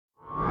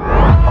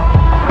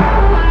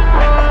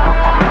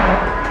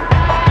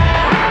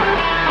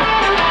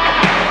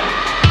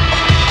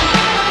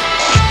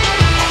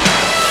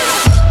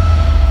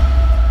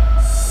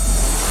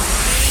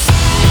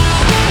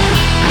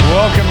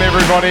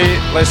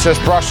let's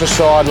just brush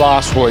aside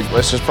last week.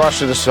 Let's just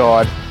brush it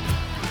aside.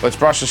 Let's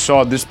brush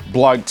aside this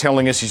bloke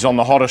telling us he's on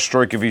the hottest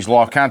streak of his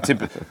life. Can't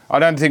tip it. I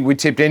don't think we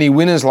tipped any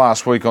winners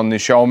last week on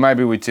this show, or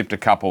maybe we tipped a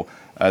couple.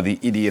 The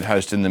idiot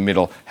host in the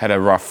middle had a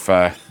rough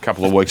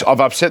couple of weeks.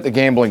 I've upset the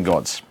gambling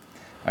gods.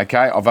 Okay,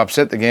 I've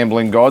upset the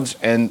gambling gods,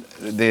 and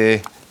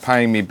they're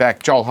paying me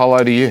back. Joel,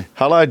 hello to you.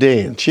 Hello,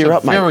 Dan. Cheer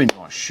up, mate. Very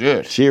nice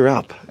shirt. Cheer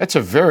up. That's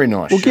a very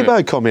nice shirt. Well,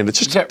 Gibbo comment. It's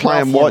just a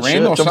plain white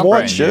shirt. It's a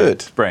white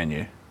shirt. It's brand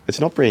new. It's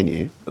not brand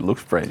new. It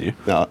looks brand new.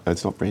 No,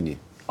 it's not brand new.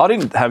 I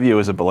didn't have you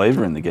as a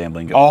believer in the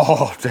gambling gods.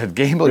 Oh, that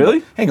gambling.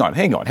 Really? Hang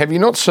on. Have you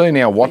not seen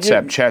our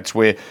WhatsApp chats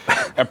where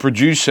a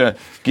producer,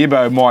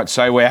 Gibbo, might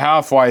say, we're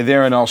halfway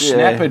there and I'll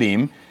snap at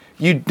him?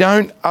 You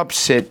don't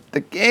upset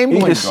the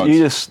gambling gods.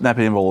 You just snap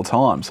at him all the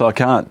time, so I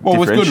can't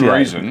with good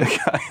differentiate.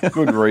 reason.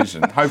 Good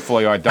reason.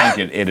 Hopefully I don't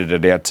get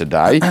edited out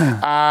today.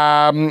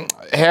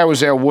 How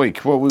was our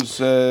week? What was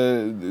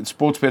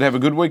Sportsbet have a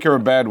good week or a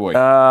bad week?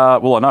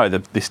 Well, I know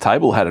this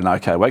table had an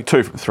okay week.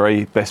 2 from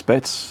 3 best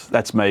bets.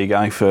 That's me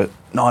going for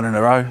 9 in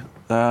a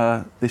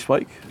row this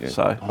week. Yeah.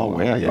 So. Oh,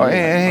 wow. Yeah. Oh,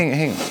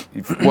 hang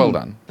on. Well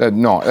done.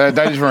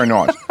 That is very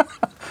nice.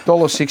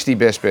 $1.60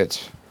 best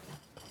bets.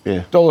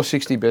 Yeah.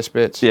 $1.60 best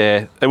bets.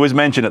 Yeah, it was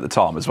mentioned at the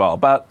time as well,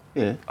 but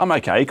Yeah. I'm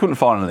okay. He couldn't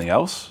find anything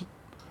else.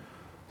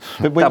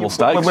 But Double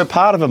stakes. when we're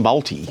part of a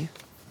multi,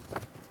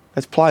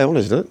 let's play on,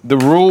 isn't it? The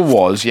rule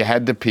was you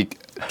had to pick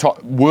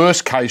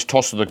worst case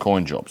toss of the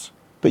coin jobs.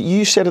 But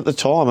you said at the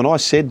time, and I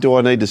said, do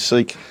I need to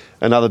seek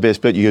another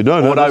best bet? You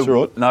go, no, that's all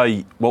right.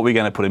 No, what were we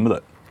going to put in with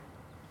it?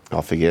 I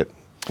forget.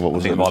 What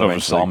was I think it? it might have been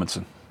obviously-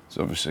 Simonson. It's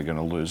obviously going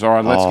to lose. All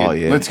right,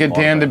 let's get Might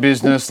down have to been.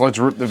 business. Let's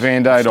rip the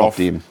Band-Aid Stopped off.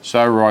 him.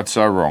 So right,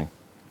 so wrong.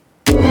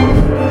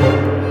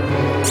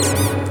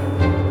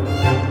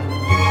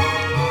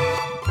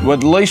 Well,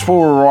 at least we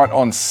were right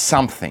on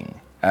something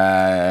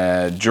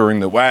during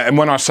the way. And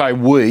when I say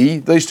we,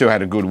 these two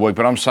had a good week,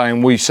 but I'm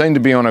saying we seem to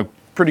be on a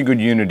pretty good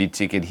unity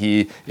ticket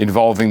here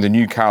involving the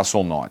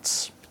Newcastle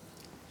Knights.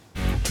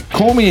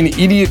 Call me an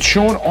idiot,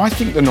 Sean. I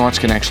think the Knights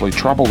can actually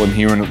trouble them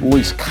here and at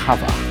least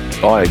cover.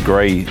 I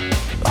agree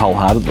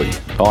wholeheartedly.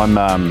 I'm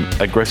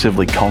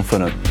aggressively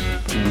confident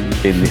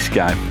in this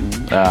game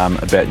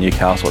about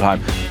Newcastle at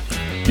home.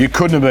 You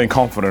couldn't have been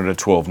confident at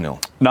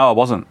 12-0. No, I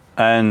wasn't.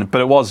 But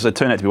it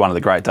turned out to be one of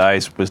the great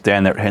days. Was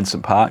down there at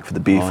Henson Park for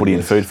the Beer, Footy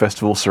and Food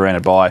Festival,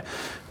 surrounded by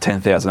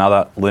 10,000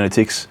 other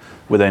lunatics.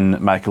 We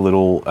then make a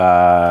little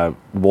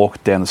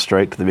walk down the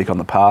street to the Vic on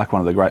the Park,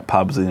 one of the great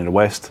pubs in the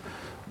West.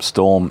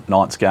 Storm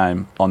Knights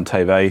game on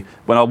TV.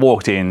 When I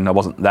walked in, I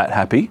wasn't that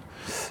happy.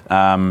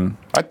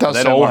 That does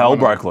then sound all like hell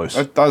broke loose.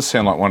 That does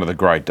sound like one of the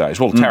great days.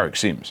 Well, Tarek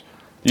Sims.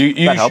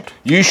 That helped.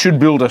 You should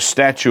build a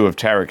statue of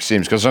Tarek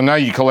Sims because I know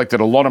you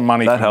collected a lot of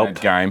money from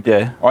helped. that game.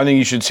 Yeah. I think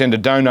you should send a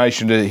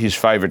donation to his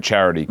favourite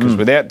charity because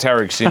without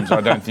Tarek Sims, I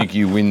don't think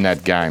you win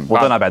that game. Well,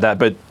 I don't know about that,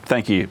 but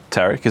thank you,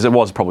 Tarek, because it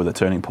was probably the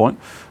turning point.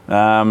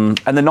 And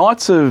the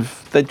Knights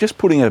they're just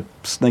putting a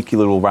sneaky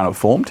little run of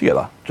form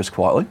together, just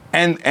quietly.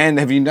 And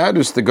have you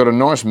noticed they've got a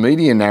nice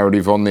media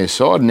narrative on their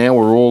side? Now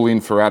we're all in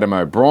for Adam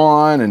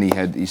O'Brien, and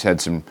he's had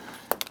some,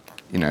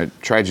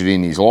 tragedy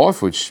in his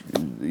life, which,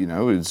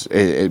 is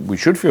we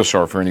should feel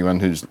sorry for anyone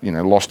who's,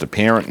 lost a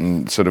parent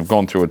and sort of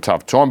gone through a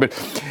tough time.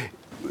 But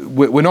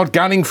we're not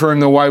gunning for him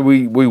the way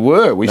we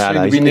were. We seem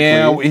to be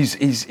now.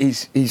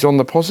 He's on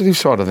the positive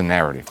side of the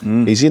narrative.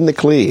 He's in the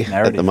clear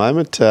at the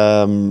moment.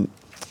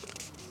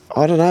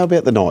 I don't know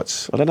about the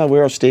Knights. I don't know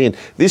where I stand.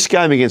 This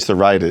game against the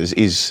Raiders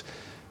is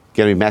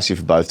going to be massive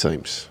for both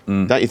teams,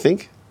 don't you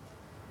think?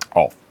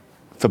 Oh.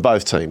 For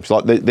both teams.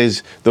 Like,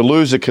 there's the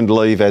loser can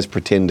leave as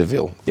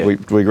Pretenderville. Yeah.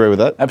 Do we agree with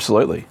that?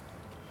 Absolutely.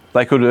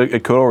 It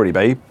could already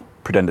be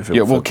Pretenderville.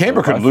 Yeah, well,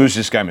 Canberra could lose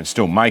this game and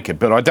still make it,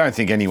 but I don't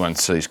think anyone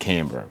sees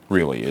Canberra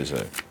really as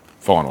a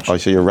final shot. Oh,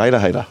 so you're a Raider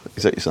hater,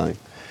 is that what you're saying?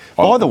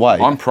 By the way...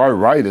 I'm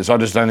pro-Raiders. I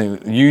just don't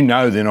think...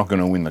 they're not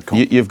going to win the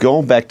comp. You've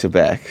gone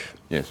back-to-back,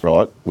 yes,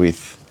 right,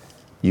 with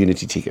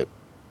Unity ticket.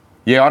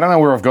 Yeah, I don't know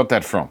where I've got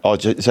that from. Oh,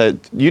 so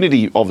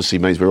Unity obviously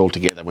means we're all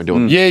together. We're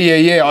doing.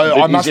 Yeah.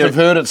 I must have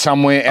heard it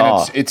somewhere,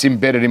 and it's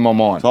embedded in my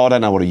mind. I don't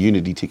know what a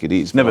Unity ticket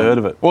is. Never heard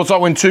of it. Well, it's like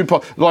when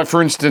like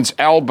for instance,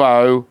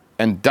 Albo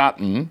and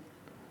Dutton,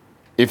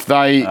 if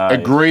they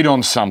agreed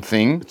on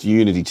something, It's a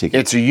Unity ticket.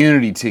 it's a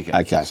Unity ticket.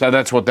 Okay. So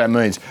that's what that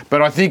means.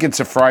 But I think it's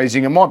a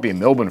phrasing. It might be a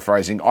Melbourne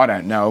phrasing. I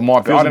don't know. It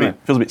might be. I don't know.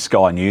 Feels a bit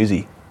Sky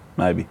Newsy,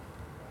 maybe.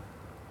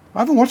 I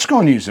haven't watched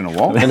Sky News in a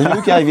while. And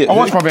who gave you? I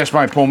watch my best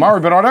mate Paul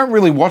Murray, but I don't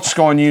really watch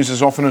Sky News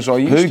as often as I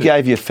used to. Who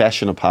gave you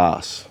Fashion a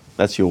pass?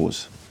 That's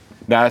yours.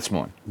 No, that's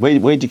mine.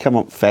 Where'd you come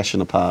up Fashion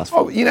a pass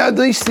from? Oh,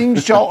 these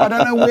things, Joel, I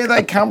don't know where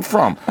they come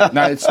from.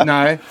 No,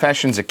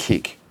 fashion's a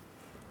kick.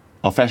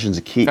 Oh, Fashion's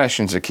a kick.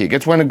 Fashion's a kick.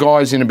 It's when a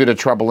guy's in a bit of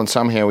trouble and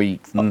somehow he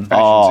fashions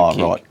a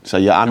kick. Right. So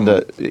you're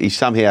under. He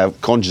somehow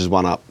conjures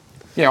one up.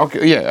 Yeah,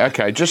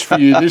 okay. Just for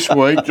you this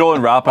week.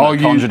 Jordan Rapin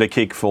conjured a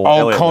kick for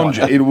Elliot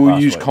conjure. White It will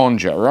last use week.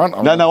 conjure,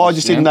 right? No, I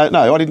just didn't know.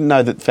 No, I didn't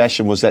know that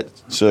Fashion was that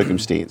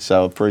circumstance.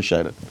 So I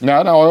appreciate it. No,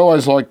 I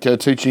always like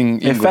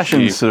teaching English.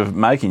 Fashion's sort of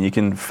making. You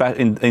can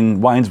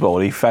in Wayne's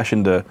world, he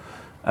fashioned a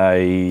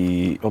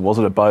what was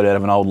it, a boat out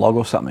of an old log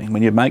or something?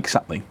 When you make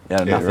something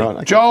out of nothing. Right,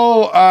 okay.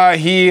 Joel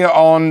here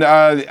on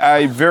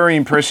a very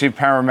impressive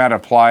Parramatta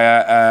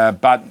player,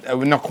 but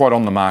we're not quite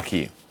on the mark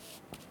here.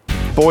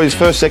 Boys,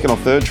 first, second or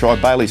third try,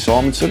 Bailey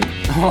Simonson.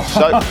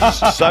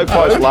 So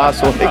close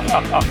last week.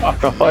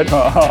 Right.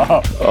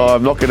 Oh,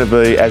 I'm not going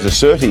to be as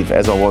assertive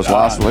as I was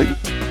last week.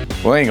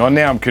 Well, hang on.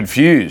 Now I'm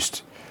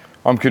confused.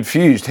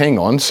 Hang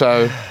on.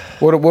 So,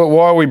 why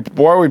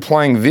are we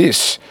playing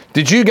this?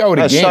 Did you go it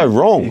again? That's so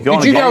wrong.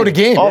 Did you go it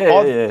again?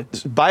 Yeah.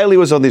 Bailey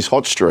was on this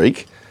hot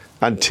streak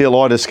until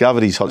I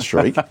discovered his hot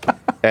streak,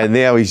 and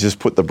now he's just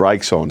put the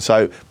brakes on.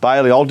 So,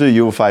 Bailey, I'll do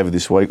you a favour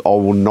this week. I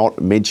will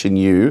not mention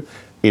you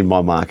in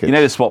my market. You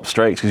need to swap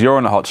streaks because you're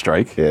on a hot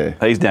streak. Yeah.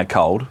 He's now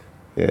cold.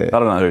 Yeah. I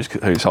don't know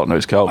who's hot and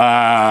who's cold.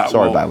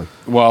 Sorry, Bailey.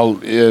 Well,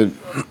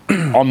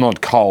 I'm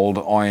not cold.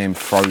 I am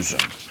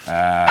frozen.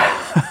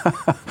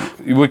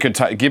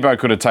 Gibbo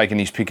could have taken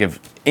his pick of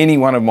any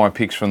one of my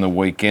picks from the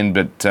weekend,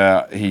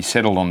 but he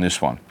settled on this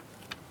one.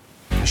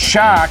 The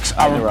Sharks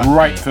are a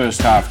great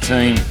first half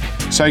team.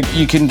 So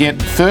you can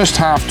get first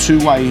half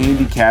two-way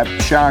handicap.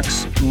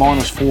 Sharks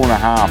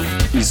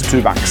 -4.5 is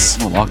 $2.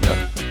 I like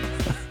that.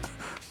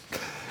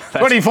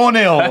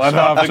 24-0 at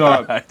half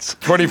time.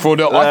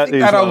 24-0. I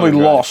think that only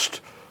lost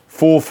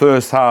 4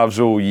 first halves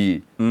all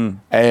year.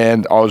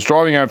 And I was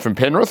driving home from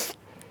Penrith,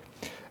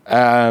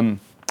 and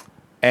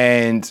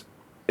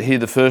hear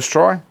the first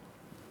try,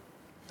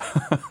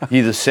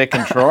 hear the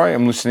second try.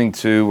 I'm listening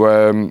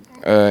to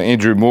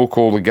Andrew Moore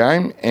call the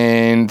game,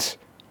 and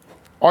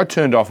I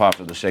turned off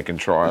after the second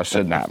try. I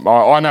said, "No,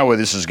 I know where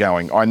this is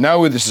going.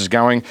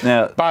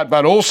 Now,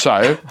 but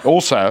also,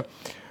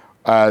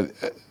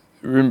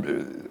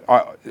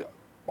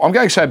 I'm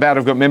going so bad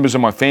I've got members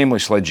of my family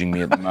sledging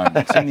me at the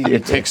moment. Sending me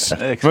texts.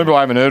 Remember,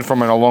 I haven't heard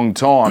from in a long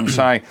time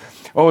saying,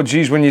 "Oh,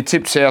 geez, when you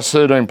tipped South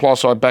 13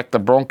 plus, I backed the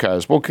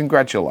Broncos." Well,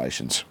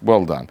 congratulations.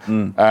 Well done.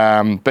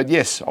 But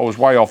yes, I was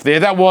way off there.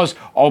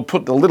 I'll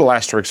put the little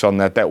asterisk on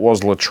that. That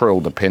was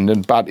Latrell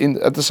dependent. But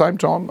at the same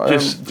time,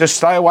 just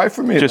stay away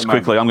from me. Just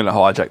quickly, I'm going to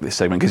hijack this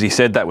segment because he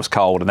said that was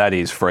cold, and that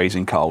is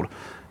freezing cold.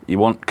 You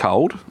want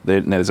cold?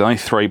 Now, there's only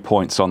 3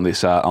 points on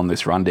this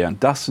rundown.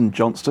 Dustin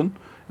Johnston.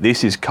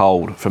 This is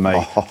cold for me.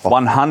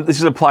 100. This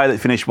is a player that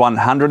finished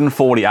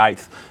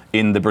 148th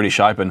in the British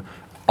Open.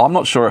 I'm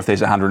not sure if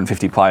there's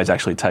 150 players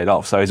actually teed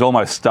off, so he's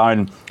almost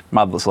stone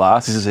motherless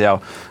last. This is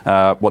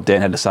what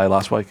Dan had to say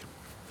last week.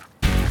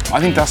 I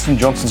think Dustin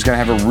Johnson's going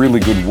to have a really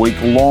good week.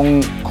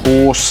 Long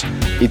course.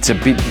 It's a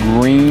bit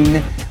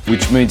green,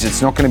 which means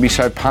it's not going to be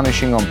so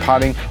punishing on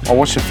putting. I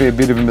watched a fair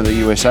bit of him at the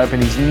US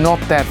Open. He's not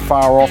that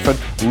far off it.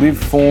 Live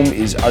form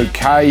is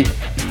okay.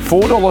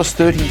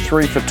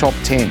 $4.33 for top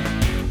 10.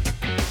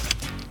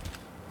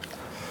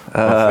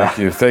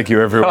 Thank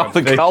you, everyone.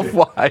 The Gulf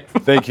Wave.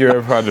 Thank you,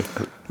 everyone.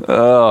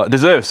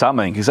 Deserves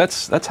something because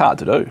that's hard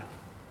to do.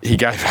 He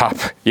gave up.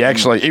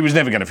 He was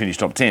never going to finish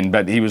top 10,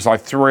 but he was like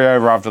 3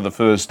 over after the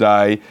first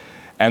day.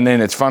 And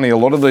then it's funny, a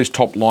lot of these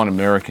top line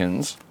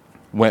Americans,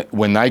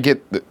 when they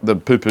get the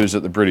poo-poos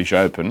at the British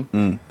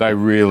Open, they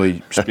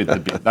really spit the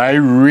bit.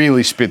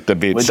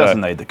 Well, he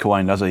doesn't need the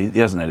coin, does he? He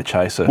doesn't need a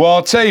chaser. Well,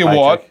 I'll tell you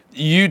what,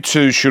 you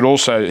two should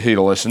also heed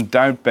a lesson.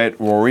 Don't bet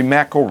Rory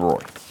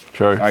McIlroy.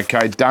 True.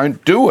 Okay,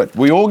 don't do it.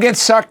 We all get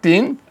sucked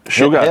in.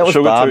 Sugar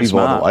Barbie, too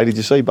smart. by the way. Did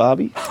you see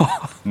Barbie?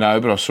 No,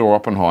 but I saw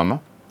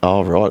Oppenheimer.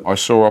 Oh, right. I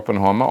saw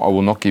Oppenheimer. I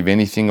will not give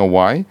anything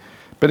away.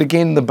 But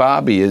again, the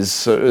Barbie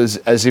is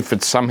as if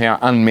it's somehow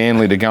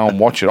unmanly to go and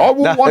watch it. I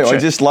will watch it. I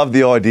just love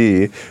the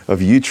idea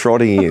of you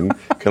trotting in.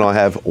 Can I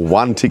have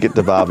 1 ticket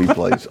to Barbie,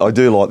 please? I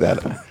do like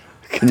that.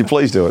 Can you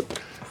please do it?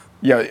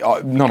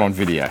 Yeah, not on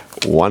video.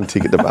 1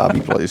 ticket to Barbie,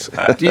 please.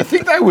 Do you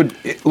think they would,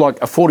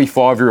 like a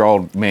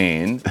 45-year-old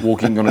man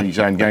walking on his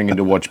own going in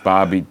to watch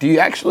Barbie, do you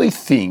actually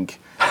think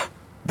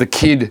the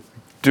kid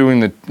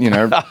doing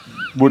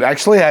would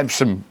actually have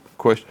some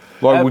questions?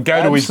 Like, would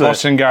go to his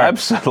boss and go...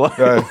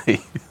 Absolutely.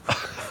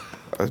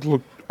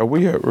 Look, are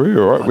we all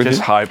right with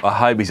him? I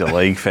hope he's a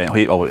league fan.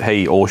 He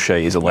or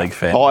she is a league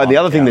fan. Oh, and the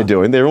other thing they're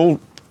doing,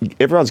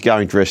 everyone's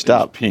going dressed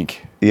up.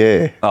 Pink.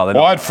 Yeah.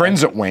 I had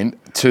friends that went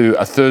to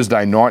a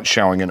Thursday night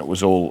showing and it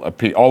was all a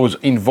pink. I was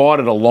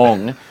invited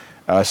along.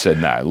 I said,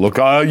 no, look,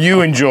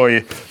 you enjoy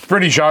it.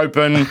 British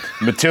Open,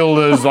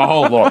 Matildas, the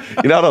whole lot.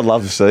 You know what I'd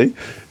love to see?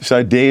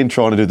 So Dan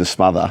trying to do the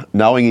smother,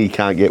 knowing he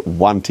can't get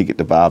 1 ticket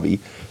to Barbie,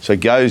 so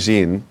goes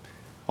in,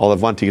 I'll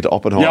have 1 ticket to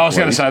Oppenheimer. Yeah, I was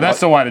going to say,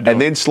 that's the way to do it.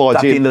 And then slides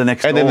Duck in. into the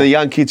next and door. then the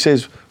young kid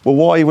says, well,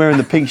 why are you wearing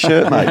the pink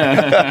shirt, mate?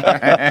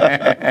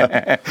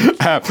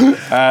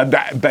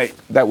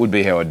 That would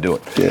be how I'd do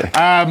it.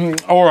 Yeah.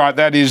 All right,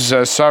 that is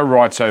so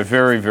right, so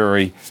very,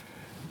 very,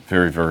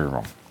 very, very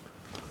wrong.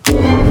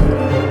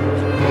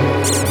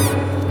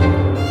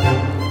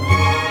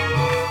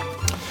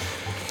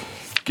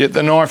 Get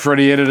the knife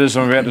ready, editors.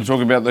 I'm about to talk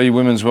about the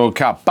Women's World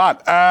Cup.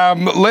 But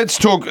let's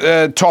talk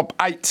top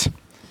 8.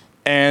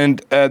 And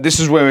this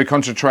is where we're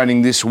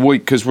concentrating this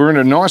week because we're in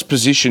a nice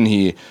position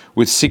here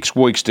with 6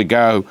 weeks to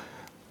go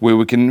where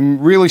we can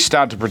really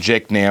start to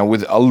project now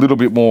with a little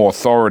bit more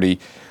authority.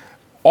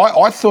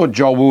 I thought,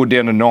 Joel, we were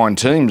down to 9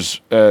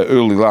 teams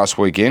early last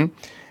weekend.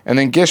 And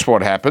then guess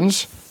what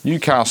happens?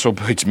 Newcastle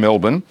beats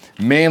Melbourne.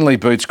 Manly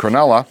beats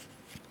Cronulla.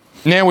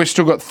 Now we've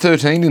still got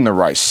 13 in the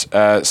race.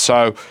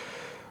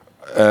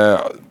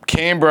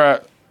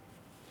 Canberra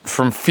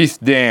from 5th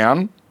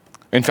down.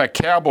 In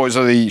fact, Cowboys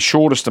are the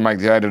shortest to make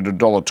the 8 at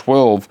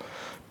 $1.12.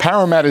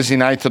 Parramatta's in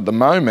 8th at the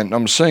moment.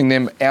 I'm seeing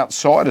them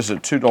outsiders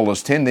at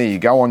 $2.10. There you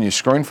go on your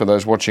screen for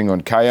those watching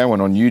on KO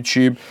and on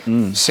YouTube.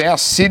 South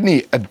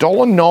Sydney,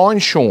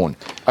 $1.09, Sean.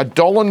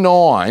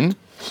 $1.09.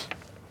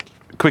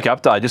 Quick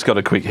update, just got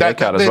a quick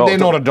haircut as well. They're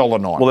not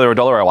 $1.09. Well, they're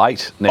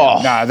 $1.08 now.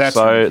 Oh, no, that's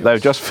so ridiculous.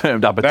 they've just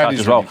firmed up a touch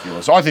as well.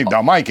 Ridiculous. I think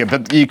they'll make it,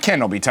 but you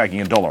cannot be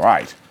taking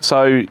 $1.08.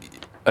 So,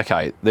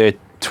 okay, they're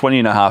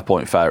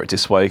 20.5-point favourites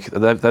this week.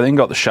 They then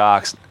got the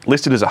Sharks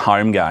listed as a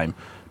home game,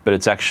 but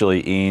it's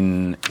actually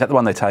in... Is that the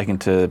one they're taking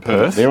to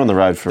Perth? They're on the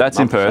road for That's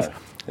in Perth.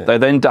 Yeah. They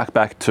then duck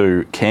back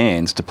to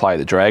Cairns to play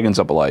the Dragons,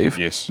 I believe.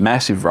 Yes.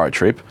 Massive road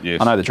trip.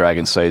 Yes. I know the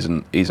Dragons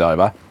season is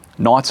over.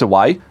 Knights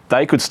away.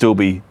 They could still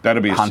be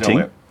That'll be hunting.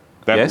 a sellout.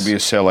 That will be a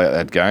sellout,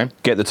 that game.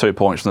 Get the 2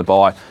 points from the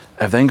bye.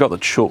 Have then got the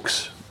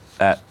Chooks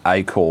at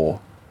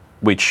Acor,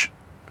 which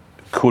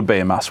could be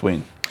a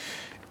must-win.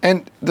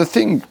 And the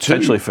thing too...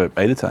 Potentially for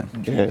either team.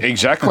 Yeah.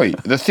 Exactly.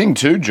 The thing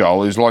too,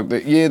 Joel, is like,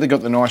 they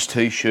got the nice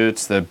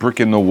T-shirts, the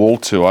brick in the wall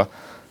tour.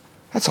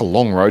 That's a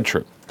long road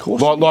trip. Of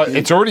course. Like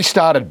it's already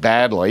started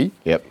badly.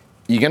 Yep.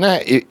 You're going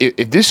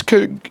to... If this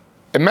could...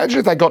 Imagine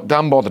if they got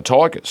done by the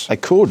Tigers. They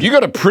could. You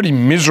got a pretty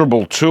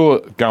miserable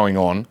tour going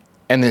on,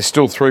 and there's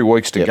still 3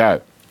 weeks to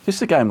go. Just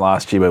the game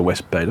last year where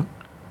West beat them.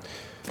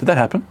 Did that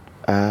happen?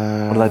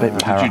 Or did they beat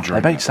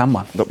Para? They beat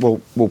someone. But,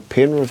 well,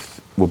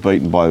 Penrith were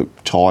beaten by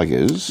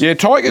Tigers. Yeah,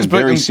 Tigers beat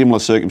very them. similar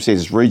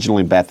circumstances, regional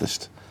in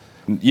Bathurst.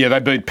 Yeah, they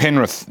beat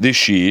Penrith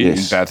this year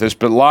Yes. in Bathurst,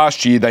 but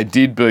last year they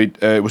did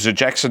beat, it was a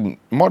Jackson, it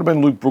might have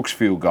been Luke Brooks'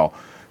 field goal,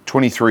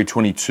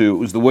 23-22. It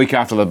was the week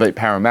after they beat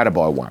Parramatta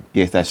by 1.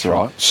 Yeah, that's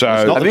right. So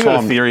It's not Have the you got a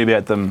time- theory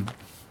about them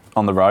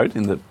on the road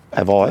in the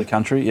Have I?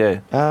 country?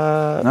 Yeah.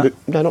 No,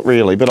 not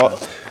really.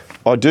 But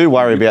I do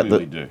worry about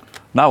really the... do.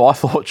 No, I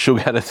thought Shug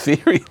had a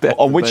theory about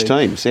On which them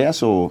being- team?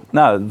 South or...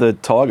 No, the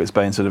Tigers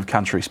being sort of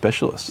country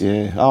specialists.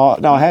 Yeah. Oh,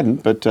 no, I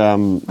hadn't, but... There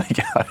you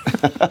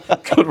go.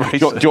 Good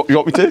research. Do you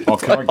want me to?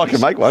 Oh, I can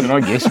make one. Can I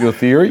guess your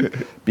theory?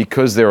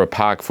 Because they're a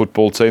park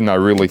football team, they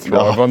really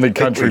thrive on the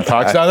country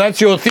parks. No,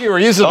 that's your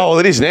theory, isn't it? Oh,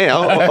 it is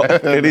now.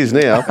 It is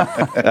now.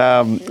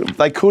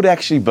 They could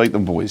actually beat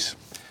them, boys.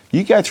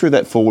 You go through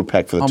that forward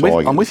pack for the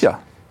Tigers. I'm with you.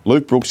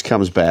 Luke Brooks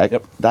comes back.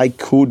 Yep. They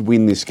could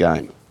win this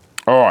game.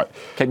 All right.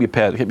 Keep your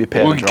powder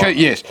Well, dry.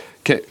 yes.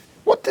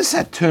 What does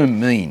that term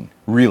mean,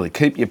 really?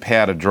 Keep your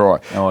powder dry.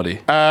 No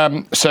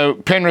idea. So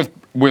Penrith,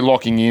 we're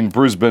locking in.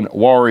 Brisbane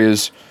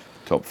Warriors,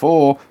 top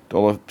 4,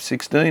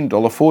 $1.16,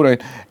 $1.14.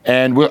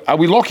 And are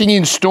we locking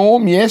in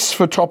Storm? Yes,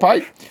 for top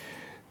 8.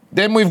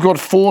 Then we've got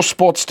 4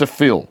 spots to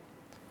fill.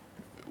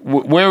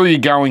 Where are you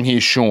going here,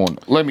 Sean?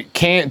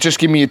 Just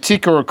give me a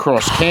tick or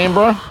across.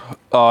 Canberra?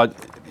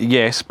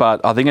 Yes,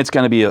 but I think it's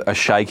going to be a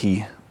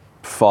shaky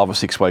 5 or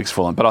 6 weeks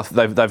for them. But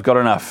they've got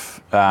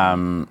enough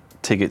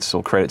tickets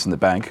or credits in the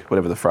bank,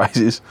 whatever the phrase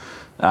is,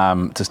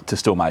 to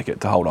still make it,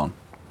 to hold on.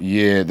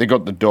 Yeah, they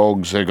got the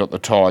Dogs, they got the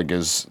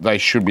Tigers. They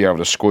should be able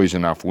to squeeze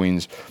enough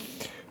wins.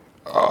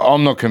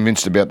 I'm not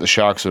convinced about the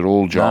Sharks at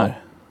all, John.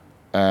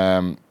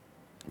 No.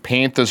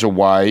 Panthers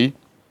away,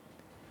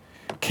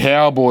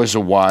 Cowboys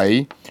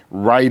away,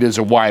 Raiders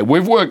away.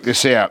 We've worked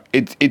this out.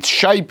 It's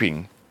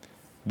shaping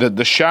that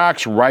the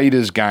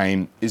Sharks-Raiders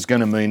game is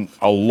going to mean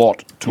a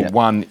lot to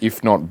one,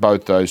 if not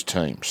both those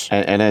teams.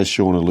 And as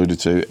Sean alluded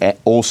to,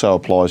 also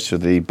applies to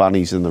the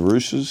Bunnies and the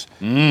Roosters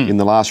in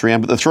the last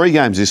round. But the 3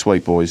 games this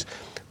week, boys.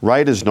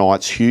 Raiders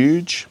Knights,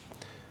 huge.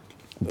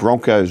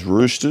 Broncos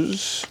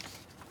Roosters,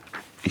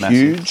 Massive.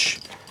 huge.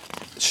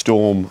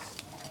 Storm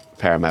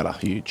Parramatta,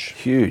 huge.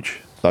 Huge.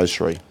 Those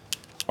 3.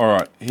 All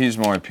right, here's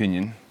my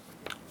opinion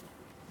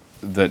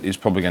that is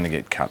probably going to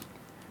get cut.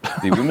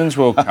 The Women's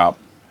World Cup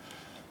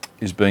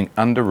is being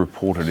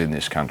underreported in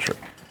this country.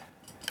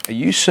 Are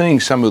you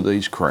seeing some of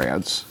these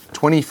crowds?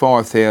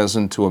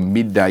 25,000 to a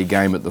midday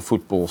game at the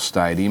football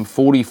stadium,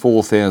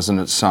 44,000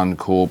 at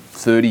Suncorp,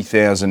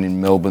 30,000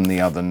 in Melbourne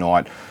the other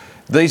night.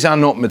 These are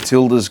not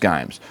Matilda's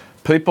games.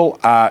 People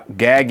are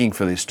gagging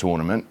for this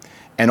tournament,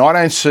 and I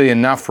don't see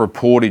enough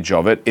reportage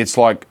of it. It's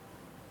like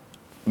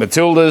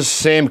Matilda's,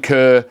 Sam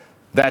Kerr,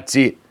 that's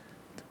it.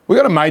 We've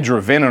got a major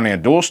event on our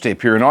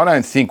doorstep here, and I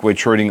don't think we're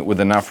treating it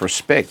with enough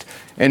respect.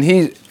 And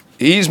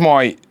here's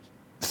my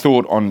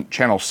thought on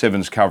Channel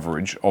 7's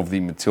coverage of the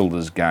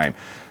Matildas game.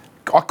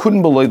 I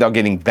couldn't believe they were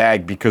getting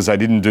bagged because they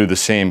didn't do the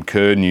Sam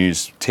Kerr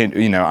news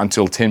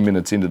until 10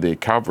 minutes into their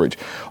coverage.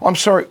 I'm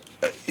sorry,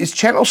 is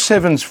Channel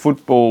 7's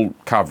football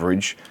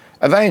coverage,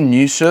 are they a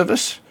news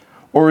service?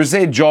 Or is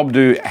their job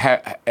to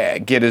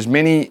get as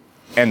many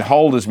and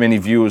hold as many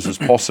viewers as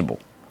possible?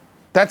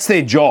 That's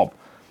their job.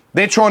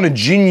 They're trying to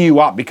gin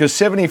you up because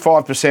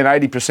 75%,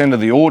 80%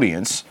 of the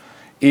audience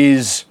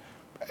is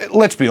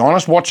let's be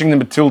honest, watching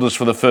the Matildas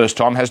for the first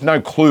time has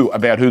no clue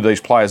about who these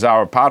players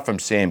are apart from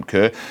Sam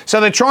Kerr. So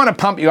they're trying to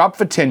pump you up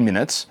for 10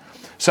 minutes.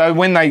 So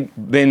when they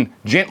then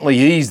gently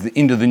ease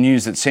into the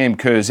news that Sam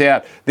Kerr's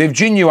out, they've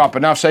ginned you up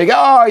enough so you go,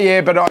 oh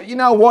yeah, but you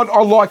know what,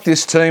 I like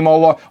this team,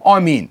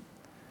 I'm in.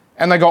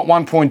 And they got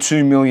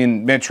 1.2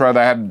 million Metro,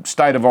 they had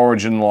state of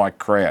origin-like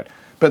crowd.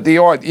 But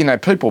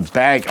people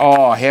bag,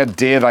 oh, how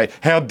dare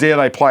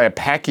they play a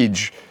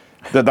package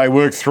that they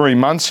worked 3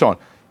 months on.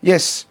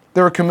 Yes,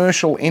 they're a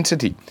commercial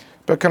entity.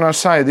 But can I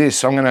say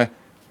this, I'm going to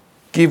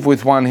give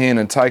with one hand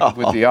and take it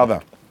with the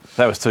other.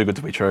 That was too good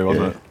to be true,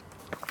 wasn't it?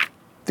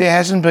 There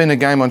hasn't been a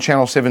game on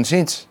Channel 7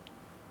 since.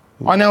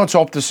 I know it's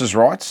Optus's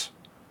rights,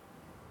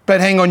 but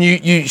hang on,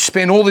 you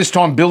spend all this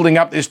time building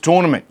up this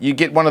tournament. You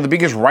get one of the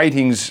biggest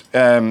rating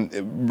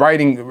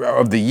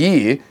of the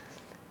year,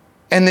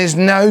 and there's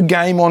no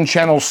game on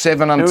Channel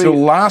 7 until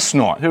last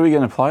night. Who are we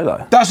going to play,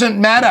 though? Doesn't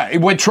matter.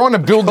 We're trying to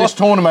build this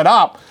tournament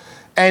up.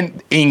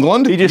 And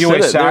England,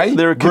 USA,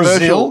 they're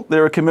Brazil.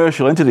 They're a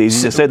commercial entity. You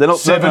just said they're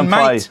not going to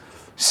play.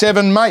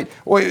 7, mate.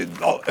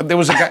 There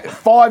was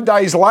 5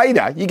 days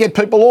later, you get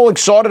people all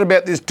excited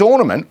about this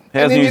tournament.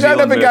 How's and then New you don't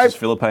Zealand have a versus go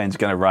Philippines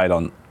going to rate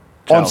on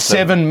Channel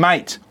 7,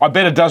 mate? I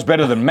bet it does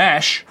better than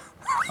MASH.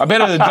 I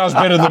bet it does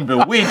better than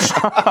Bewitched.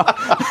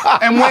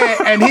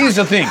 And here's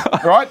the thing,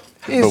 right?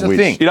 Here's the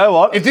thing. You know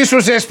what? If this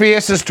was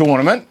SBS's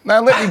tournament,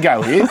 now let me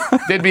go here,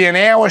 there'd be an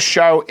hour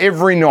show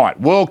every night.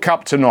 World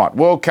Cup tonight,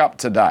 World Cup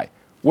today.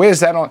 Where's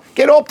that on?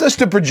 Get Optus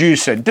to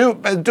produce it. Do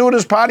it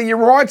as part of your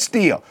rights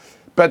deal.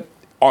 But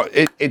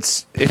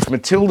it's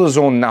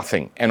Matildas or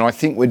nothing, and I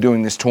think we're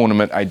doing this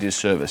tournament a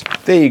disservice.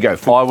 There you go.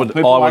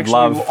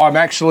 I'm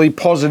actually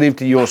positive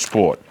to your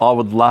sport. I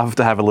would love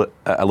to have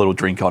a little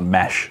drink on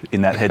MASH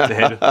in that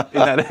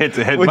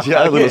head-to-head. Would you?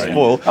 A little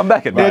spoil. I'm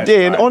back at now,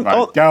 Dan.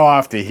 Go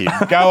after him.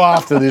 Go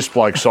after this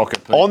bloke, soccer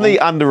people. On the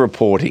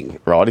underreporting,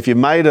 right? If you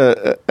made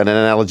an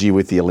analogy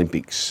with the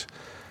Olympics,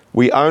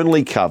 we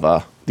only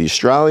cover the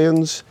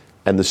Australians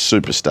and the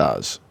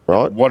superstars,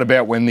 right? What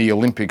about when the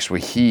Olympics were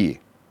here?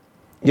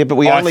 Yeah, but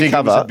we only think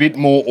cover... it was a bit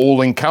more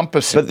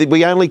all-encompassing. But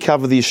we only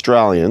cover the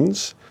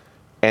Australians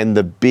and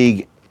the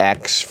big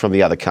acts from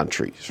the other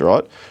countries,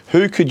 right?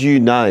 Who could you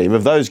name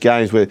of those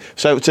games where...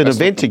 So it's an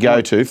event to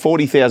go to,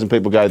 40,000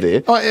 people go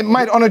there. Oh,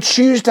 mate, on a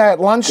Tuesday at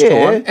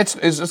lunchtime,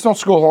 it's not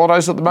school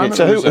holidays at the moment.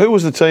 Yeah, so who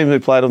was the team who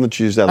played on the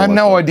Tuesday at lunchtime?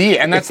 I have no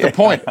idea, and that's the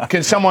point.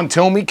 Can someone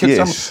tell me?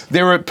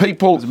 There are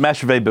people...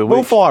 MASH v. Bewitched.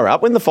 We'll fire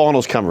up when the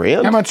finals come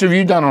around. How much have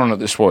you done on it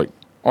this week?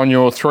 On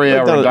your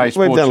 3-hour-a-day sports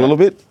We've done a little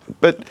bit,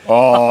 but...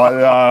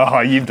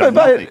 You've done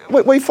nothing.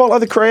 We follow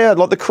the crowd,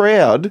 like the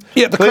crowd.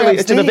 Yeah, the clearly, crowd's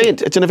it's an there.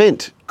 event. It's an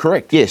event.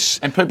 Correct. Yes.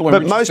 And people are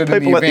But most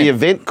people at the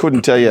event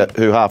couldn't tell you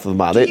who half of them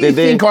are. Do you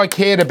think I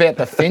cared about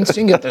the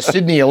fencing at the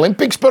Sydney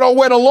Olympics? But I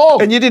went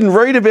along. And you didn't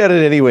read about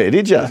it anywhere,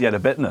 did you? You had a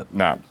bet in it.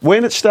 No.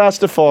 When it starts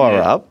to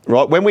fire up,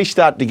 right, when we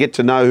start to get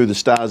to know who the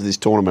stars of this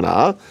tournament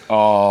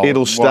are,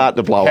 it'll start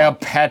to blow How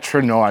up.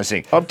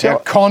 patronising. How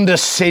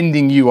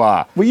condescending you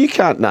are. Well, you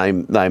can't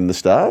name the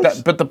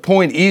stars. But the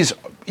point is,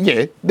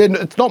 then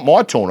it's not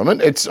my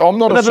tournament. I'm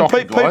not a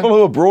soccer guy. People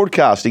who are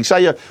broadcasting,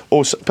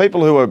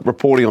 people who are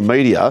reporting on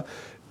media,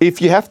 if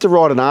you have to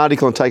write an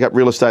article and take up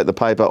real estate in the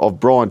paper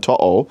of Brian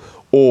To'o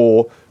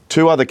or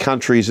 2 other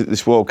countries at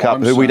this World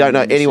Cup who we don't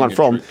know anyone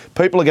from,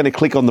 people are going to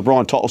click on the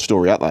Brian To'o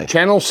story, aren't they?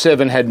 Channel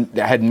 7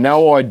 had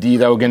no idea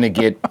they were going to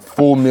get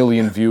 4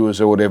 million viewers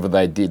or whatever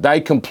they did.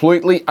 They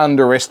completely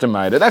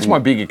underestimated. That's my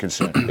bigger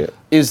concern,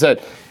 is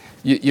that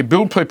you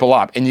build people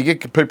up and you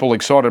get people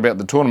excited about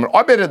the tournament.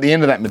 I bet at the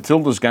end of that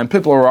Matildas game,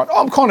 people are right,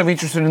 I'm kind of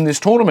interested in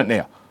this tournament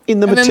now.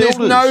 Matildas. Then there's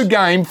no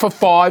game for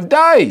 5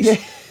 days.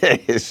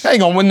 Yes.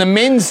 Hang on, when the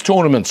men's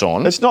tournament's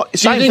on, it's not.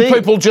 Do you think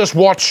people just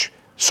watch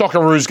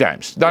Socceroos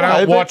games? They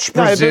don't watch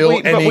Brazil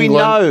and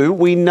England.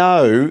 We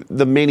know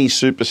the many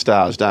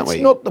superstars, don't we?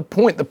 It's not the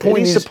point. The point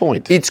is the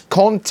point. It's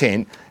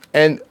content,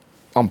 and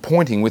I'm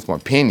pointing with my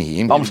pen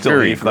here. I'm still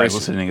here for those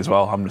listening as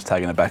well. I'm just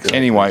taking it back.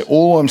 Anyway,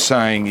 all I'm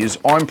saying is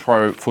I'm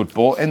pro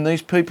football, and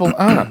these people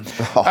aren't.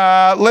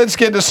 Let's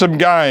get to some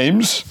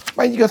games.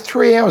 Mate, you got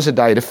 3 hours a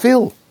day to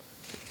fill.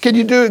 Can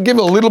you give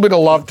a little bit of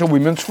love to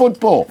women's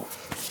football?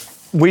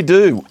 We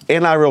do.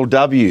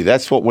 NRLW.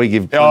 That's what we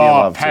give plenty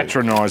of love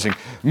patronising.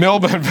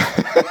 Melbourne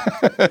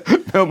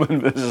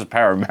versus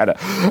Parramatta.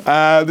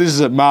 This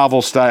is at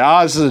Marvel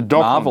Stadium. This is at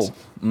Docklands.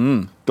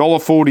 Marvel.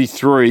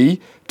 $1.43,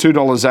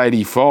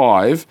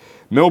 $2.85.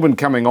 Melbourne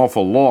coming off a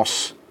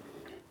loss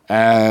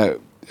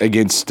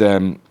against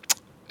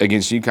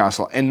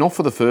Newcastle. And not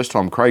for the first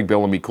time, Craig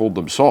Bellamy called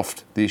them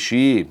soft this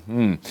year.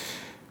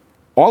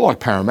 I like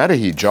Parramatta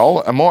here,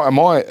 Joel. Am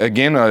I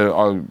again,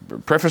 I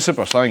preface it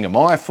by saying, am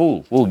I a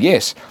fool? Well,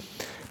 yes.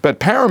 But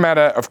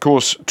Parramatta, of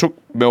course, took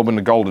Melbourne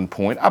to Golden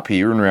Point up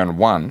here in round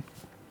 1.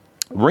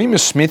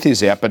 Remus Smith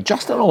is out, but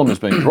Justin Olam has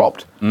been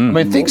dropped. I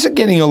mean, things are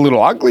getting a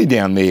little ugly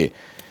down there.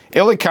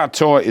 Eli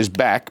Katoa is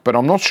back, but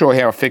I'm not sure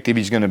how effective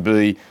he's going to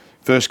be.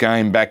 First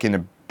game back in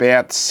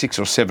about 6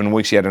 or 7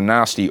 weeks. He had a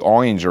nasty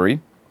eye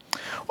injury.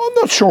 I'm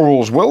not sure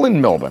all's well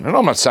in Melbourne, and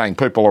I'm not saying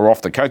people are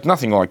off the coast,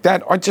 nothing like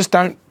that. I just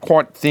don't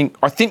quite think.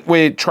 I think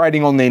we're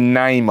trading on their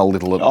name a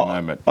little at the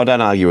moment. I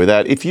don't argue with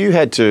that. If you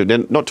had to,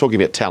 not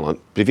talking about talent,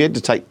 but if you had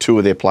to take two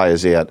of their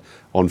players out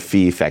on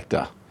fear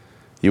factor,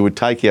 you would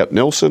take out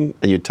Nelson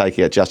and you'd take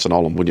out Justin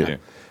Olam, wouldn't you? Yeah.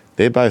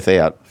 They're both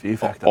out. Fear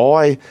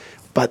factor.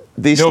 But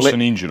this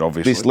Nelson injured,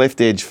 obviously. This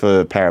left edge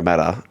for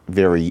Parramatta,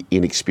 very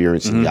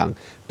inexperienced and young.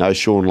 No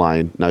Sean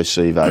Lane, no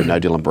Sevo, no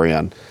Dylan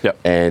Brown. Yep.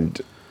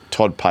 And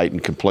Todd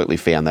Payton completely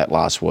found that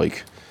last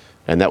week.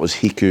 And that was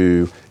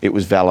Hiku, it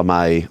was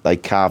Valemay. They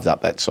carved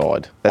up that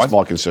side. That's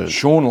my concern.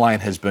 Sean Lane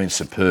has been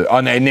superb.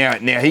 Oh, now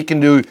he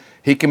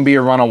can be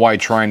a runaway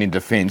train in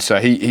defence, so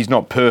he's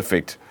not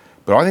perfect.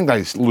 But I think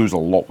they lose a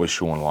lot with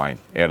Sean Lane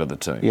out of the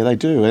team. Yeah, they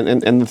do.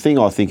 And the thing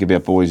I think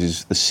about, boys,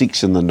 is the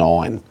 6 and the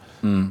 9.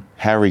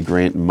 Harry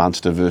Grant and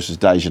Munster versus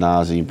Dejan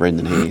Arzi and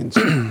Brendan Hands.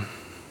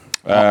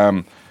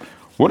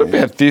 What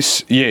about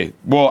this? Yeah,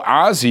 well,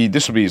 Arzi,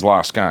 this will be his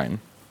last game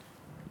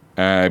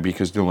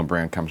because Dylan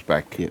Brown comes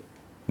back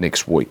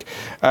next week.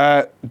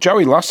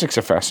 Joey Lussick's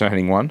a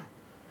fascinating one.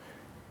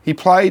 He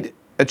played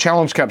a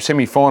Challenge Cup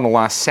semi-final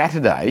last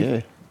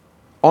Saturday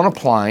on a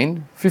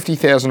plane,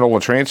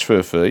 $50,000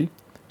 transfer fee.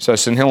 So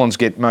St Helens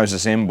get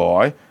Moses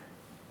Mbai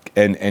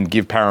and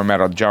give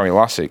Parramatta Joey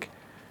Lussick.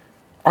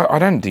 I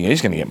don't think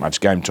he's going to get much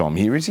game time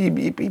here, is he?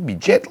 He'd be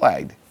jet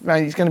lagged.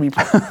 Mate, he's going to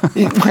be.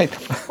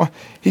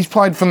 He's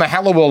played from the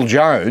Halliwell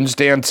Jones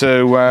down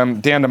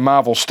to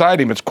Marvel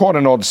Stadium. It's quite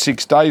an odd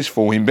 6 days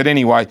for him. But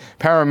anyway,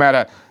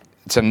 Parramatta.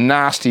 It's a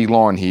nasty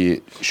line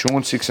here.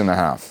 Sean,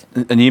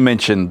 6.5. And you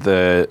mentioned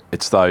the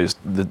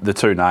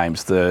two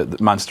names, the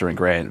Munster and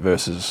Grant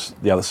versus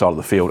the other side of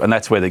the field, and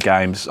that's where the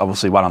game's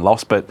obviously won and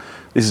lost. But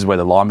this is where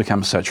the line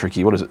becomes so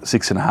tricky. What is it,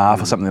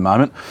 6.5 or something at the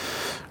moment?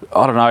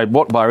 I don't know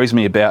what worries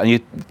me about. And you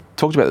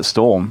talked about the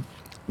Storm.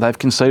 They've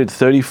conceded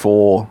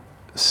 34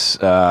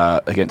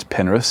 against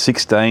Penrith,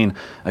 16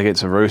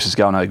 against the Roosters,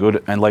 going no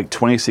good, and like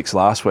 26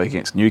 last week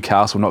against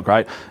Newcastle, not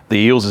great. The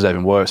Eels is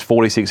even worse,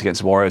 46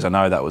 against the Warriors. I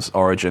know that was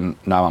Origin,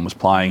 no one was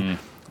playing.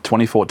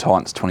 24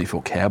 Titans,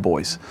 24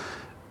 Cowboys.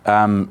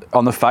 On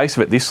the face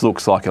of it, this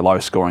looks like a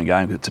low-scoring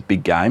game because it's a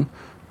big game,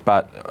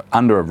 but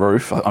under a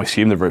roof, I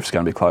assume the roof's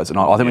going to be closed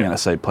tonight. I think we're going to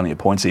see plenty of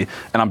points here,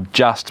 and I'm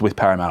just with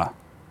Parramatta.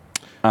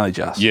 Only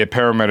just. Yeah,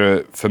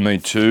 Parramatta for me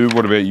too.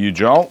 What about you,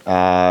 Joel?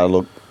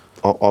 Look,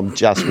 I'm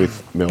just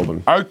with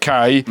Melbourne.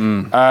 Okay.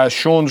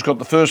 Sean's got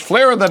the first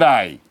flare of the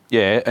day.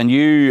 Yeah, and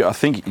I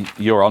think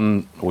you're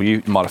on, or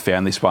you might have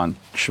found this one,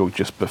 Shug,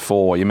 just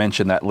before. You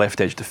mentioned that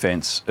left edge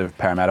defence of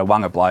Parramatta.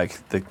 Wanga Blake,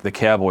 the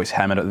Cowboys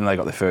hammered it, then they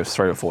got their first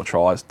 3 or 4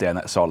 tries down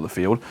that side of the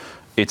field.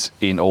 It's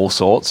in all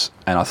sorts,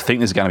 and I think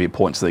there's going to be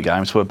points to the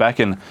game. So we're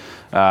back in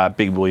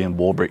Big William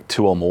Warbrick,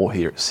 2 or more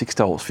here at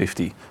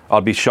 $6.50.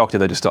 I'd be shocked if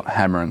they just stop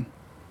hammering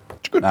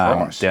it's a good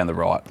price. Down the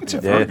right. It's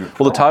a very good price.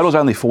 Well, the total's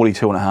only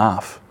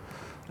 42.5.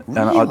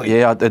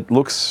 Really? And it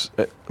looks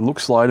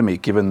low to me,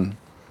 given.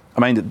 I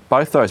mean,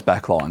 both those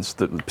back lines,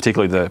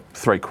 particularly the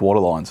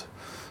 3/4 lines,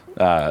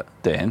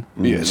 Dan.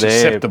 Yeah,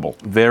 susceptible.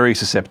 Very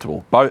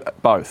susceptible.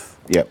 Both.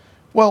 Yep.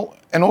 Well,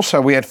 and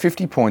also we had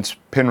 50 points,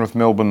 Penrith,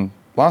 Melbourne,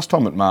 last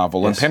time at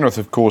Marvel. Yes. And Penrith,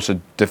 of course,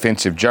 a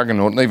defensive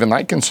juggernaut, and even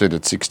they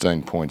conceded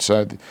 16 points.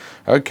 So,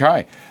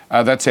 okay,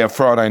 that's our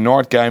Friday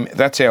night game.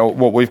 That's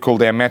what we've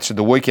called our match of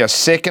the week. Our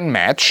second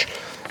match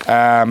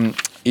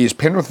is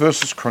Penrith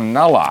versus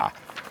Cronulla.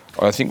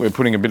 I think we're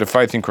putting a bit of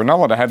faith in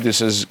Cronulla to have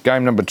this as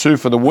game number 2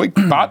 for the week,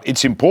 but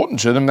it's important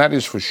to them, that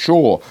is for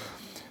sure.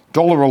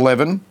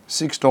 $1.11,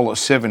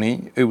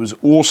 $6.70. It was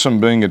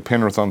awesome being at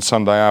Penrith on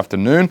Sunday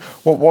afternoon.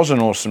 What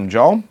wasn't awesome,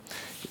 Joel?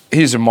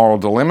 Here's a moral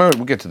dilemma.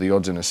 We'll get to the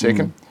odds in a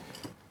second.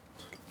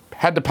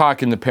 Had to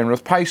park in the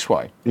Penrith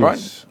Paceway, right?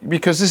 Yes.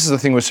 Because this is the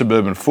thing with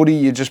suburban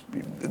footy.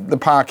 The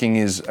parking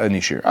is an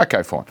issue.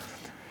 Okay, fine.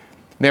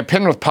 Now,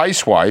 Penrith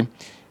Paceway,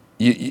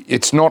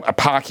 it's not a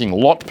parking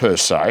lot per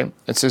se.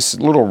 It's this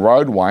little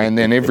roadway, and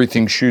then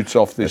everything shoots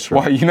off this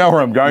way. Right. You know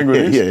where I'm going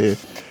with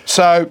this? Yeah.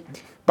 So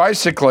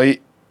basically,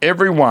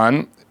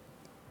 everyone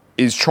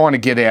is trying to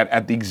get out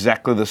at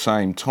exactly the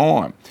same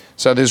time.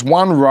 So there's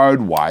one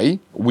roadway,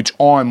 which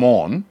I'm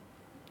on,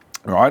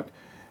 right?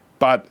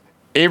 But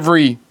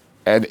every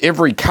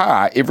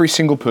car, every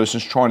single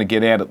person's trying to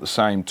get out at the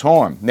same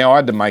time. Now, I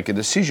had to make a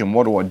decision.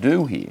 What do I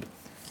do here?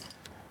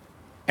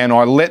 And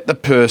I let the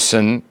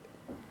person...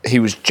 He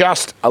was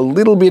just a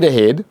little bit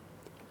ahead.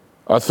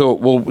 I thought,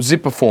 well,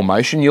 zipper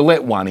formation, you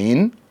let one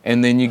in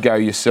and then you go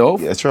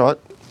yourself. Yeah, that's right.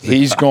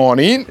 He's gone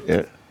in.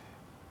 Yeah.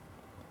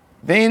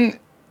 Then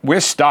we're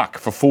stuck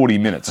for 40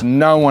 minutes.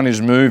 No one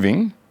is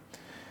moving.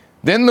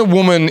 Then the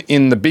woman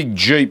in the big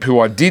Jeep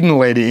who I didn't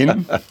let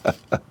in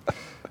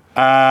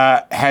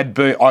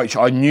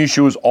I knew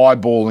she was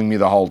eyeballing me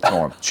the whole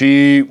time.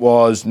 She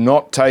was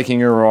not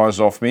taking her eyes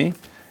off me.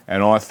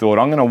 And I thought,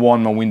 I'm going to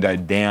wind my window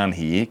down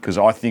here because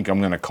I think I'm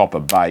going to cop a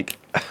bake.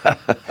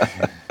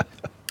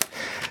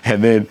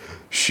 And then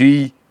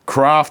she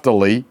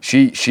craftily,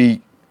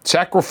 she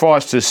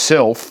sacrificed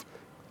herself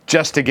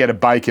just to get a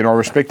bake, and I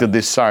respected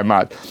this so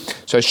much.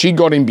 So she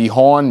got in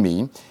behind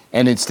me,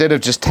 And instead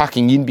of just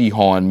tucking in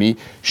behind me,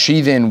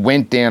 she then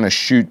went down a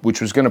chute, which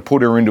was going to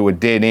put her into a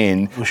dead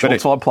end. Short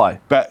side play.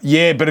 But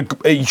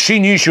she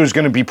knew she was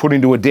going to be put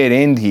into a dead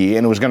end here,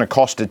 and it was going to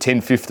cost her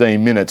 10,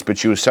 15 minutes, but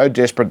she was so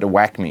desperate to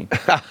whack me.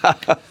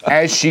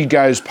 As she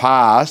goes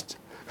past,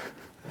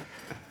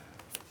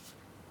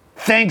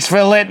 thanks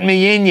for letting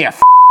me in, you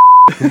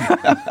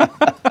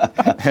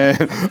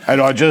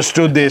and I just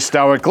stood there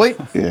stoically.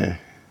 Yeah.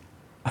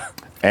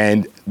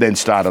 And then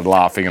started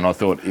laughing, and I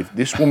thought, if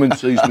this woman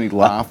sees me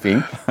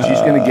laughing,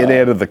 she's going to get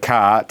out of the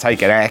car,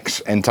 take an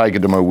axe, and take it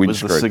to my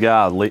windscreen. Was the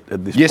cigar lit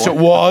at this yes, point?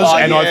 it was, Oh,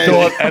 and yeah.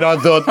 I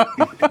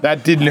thought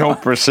that didn't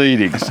help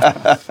proceedings.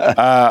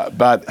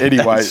 But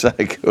anyway, So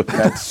good.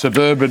 that's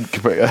suburban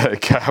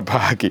car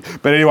parking.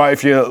 But anyway,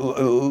 if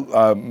you,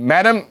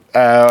 madam,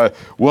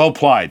 well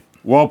played,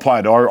 well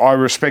played. I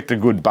respect a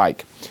good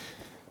bake.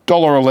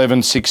 $1.11,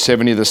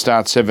 $6.70. The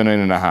start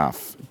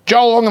 17.5.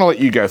 Joel, I'm going to let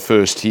you go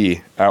first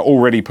here.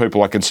 Already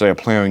people I can see are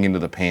ploughing into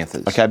the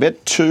Panthers. Okay,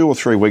 about 2 or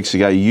 3 weeks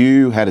ago,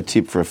 you had a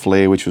tip for a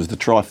flare, which was the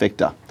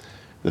trifecta.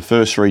 The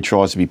first 3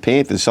 tries to be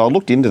Panthers. So I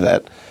looked into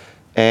that,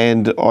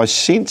 and I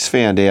since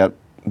found out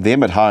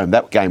them at home,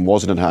 that game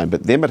wasn't at home,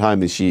 but them at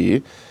home this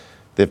year,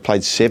 they've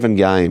played 7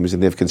 games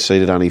and they've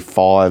conceded only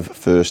 5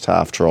 first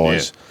half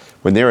tries. Yeah.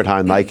 When they're at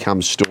home, they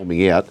come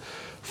storming out.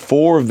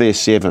 4 of their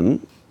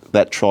 7,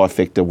 that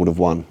trifecta would have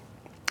won.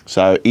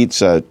 So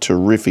it's a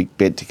terrific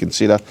bet to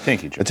consider.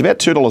 Thank you, John. It's about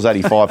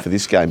 $2.85 for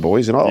this game,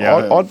 boys, and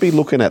I'd be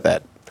looking at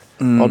that.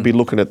 I'd be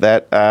looking at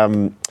that.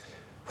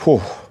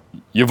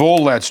 You've all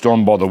latched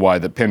on, by the way,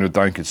 that Penrith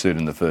don't concede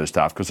in the first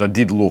half, because I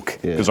did look,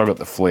 because I got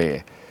the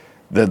flare.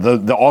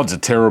 The odds are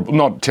terrible.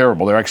 Not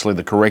terrible, they're actually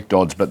the correct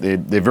odds, but they're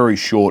very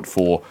short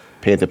for...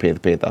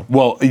 Panther.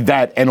 Well,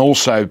 that, and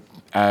also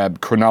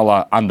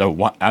Cronulla under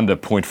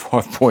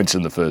 0.5 points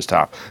in the first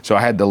half. So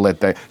I had to let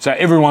that... So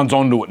everyone's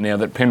onto it now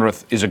that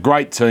Penrith is a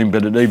great team,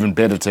 but an even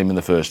better team in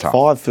the first half.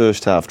 5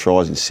 first half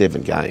tries in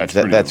 7 games.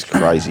 That's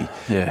crazy.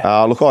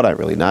 Yeah. Look, I don't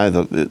really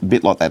know. A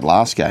bit like that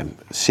last game.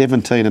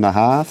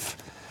 17.5.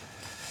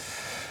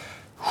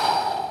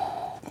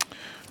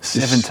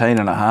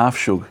 17.5,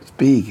 Shug.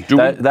 Big.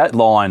 That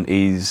line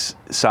is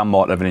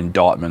somewhat of an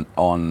indictment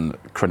on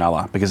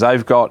Cronulla, because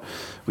they've got,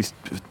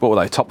 what were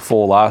they, top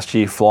 4 last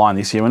year, flying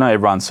this year. We know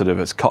everyone sort of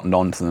has cottoned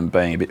on to them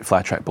being a bit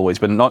flat track boys,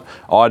 but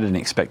I didn't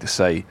expect to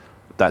see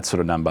that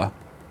sort of number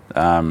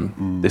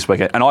this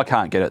weekend, and I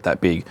can't get it that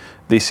big.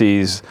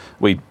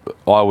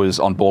 I was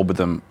on board with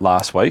them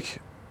last week,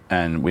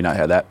 and we know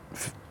how that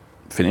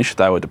finished.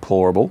 They were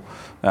deplorable.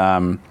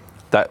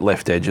 That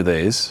left edge of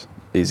theirs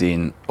is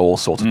in all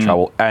sorts of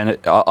trouble, and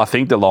I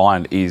think the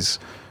line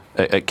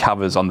it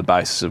covers on the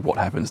basis of what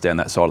happens down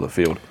that side of the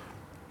field.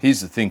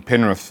 Here's the thing,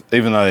 Penrith,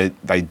 even though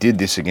they did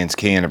this against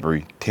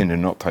Canterbury, tend to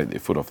not take their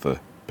foot off the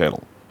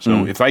pedal.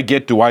 So if they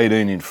get to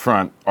 18 in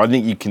front, I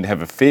think you can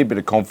have a fair bit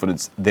of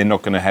confidence they're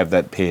not going to have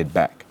that paired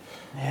back.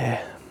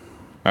 Yeah.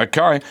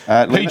 Okay.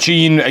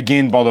 Peachy in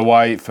again, by the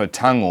way, for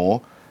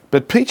Tungor.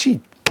 But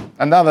Peachy,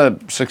 another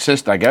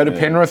success. They go to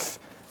Penrith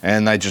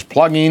and they just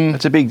plug in.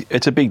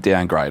 It's a big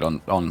downgrade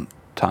on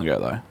Tungo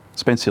though.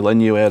 Spencer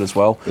Leniu out as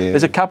well. Yeah.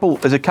 There's a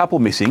couple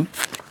missing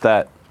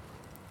that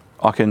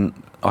I can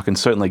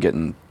certainly get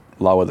in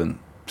lower than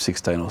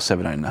 16 or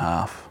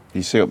 17.5.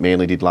 You see what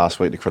Manly did last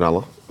week to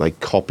Cronulla? They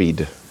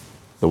copied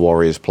the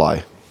Warriors'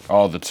 play.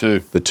 Oh, the 2.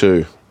 The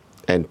 2.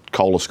 And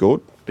Kohler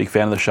scored. Big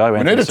fan of the show.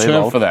 We need a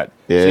term for that.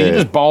 Yeah. So you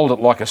just bowled it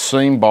like a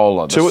seam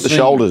bowler. 2 at the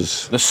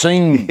shoulders. The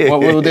seam.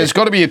 Well, there's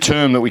got to be a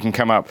term that we can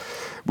come up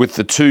with,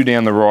 the 2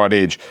 down the right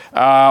edge.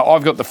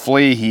 I've got the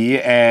flare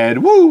here,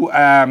 and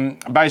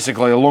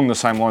basically along the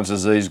same lines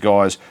as these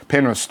guys,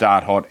 Penrith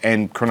start hot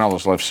and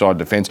Cronulla's left side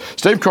defence.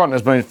 Steve Crichton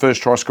has been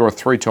first try scorer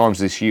 3 times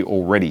this year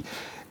already.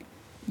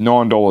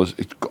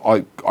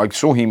 $9. I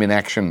saw him in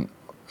action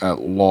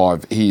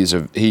live.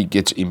 He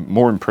gets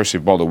more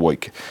impressive by the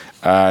week.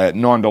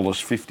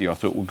 $9.50 I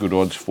thought were good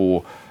odds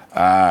for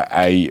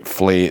a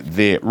flare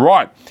there.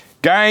 Right,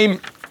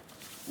 game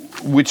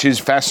which is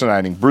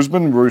fascinating.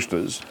 Brisbane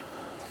Roosters.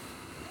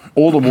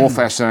 All the more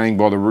fascinating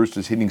by the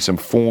Roosters hitting some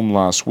form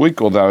last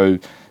week, although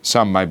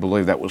some may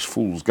believe that was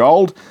fool's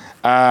gold.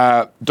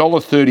 $1.38,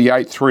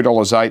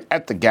 $3.08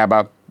 at the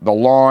Gabba. The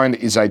line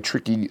is a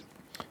tricky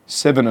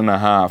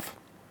 7.5.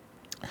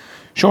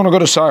 Sean, I've got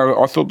to say,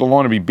 I thought the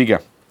line would be bigger.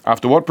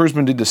 After what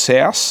Brisbane did to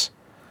South,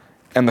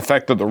 and the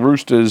fact that the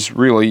Roosters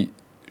really,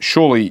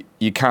 surely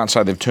you can't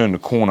say they've turned a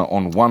corner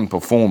on one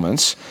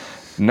performance.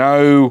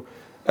 No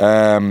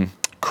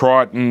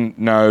Crichton,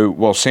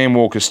 Sam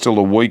Walker's still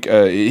a week.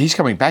 He's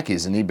coming back,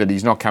 isn't he? But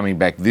he's not coming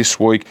back this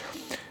week.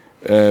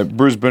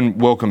 Brisbane,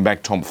 welcome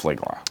back Tom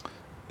Flegler.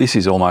 This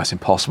is almost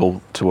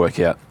impossible to work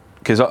out,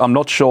 because I'm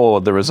not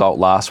sure the result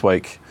last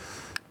week.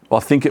 I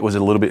think it was a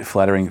little bit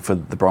flattering for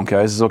the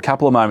Broncos. There's a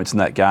couple of moments in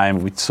that game.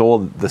 We saw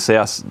the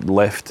South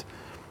left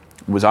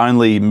was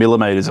only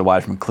millimetres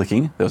away from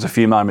clicking. There was a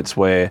few moments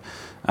where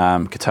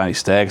Katoni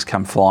Staggs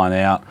come flying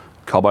out,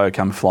 Cobbo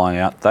come flying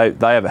out. They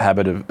have a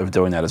habit of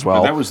doing that as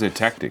well. But that was their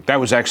tactic. That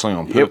was actually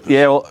on purpose.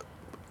 Yeah, well,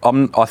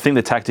 I think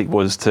the tactic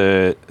was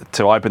to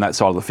open that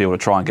side of the field to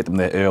try and get them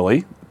there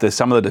early.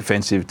 Some of the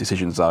defensive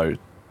decisions, though,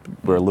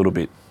 were a little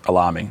bit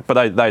alarming.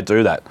 But they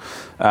do that.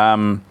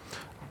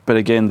 But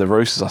again, the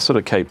Roosters, I sort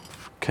of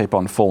keep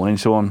on falling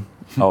into them.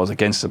 I was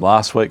against them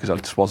last week because I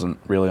just wasn't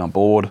really on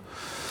board.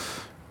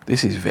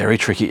 This is very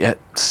tricky. At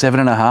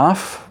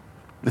 7.5,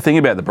 the thing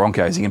about the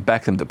Broncos, you can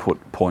back them to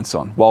put points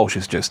on. Walsh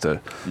is just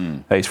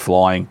he's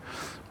flying.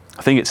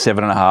 I think at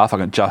 7.5, I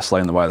can just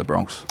lean the way of the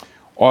Bronx.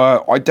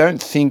 I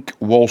don't think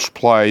Walsh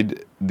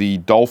played the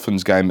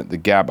Dolphins game at the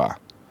Gabba.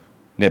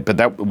 Yeah,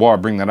 but why I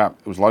bring that up,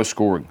 it was low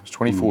scoring. It was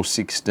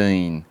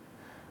 24-16.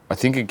 I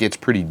think it gets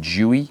pretty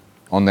dewy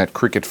on that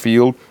cricket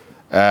field.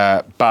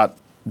 But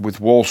with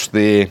Walsh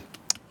there,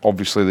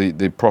 obviously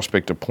the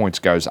prospect of points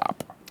goes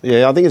up.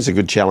 Yeah, I think it's a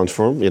good challenge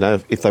for them. You know,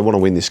 if they want to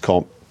win this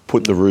comp,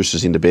 put the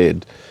Roosters into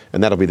bed,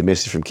 and that'll be the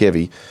message from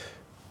Kevy.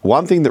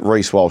 One thing that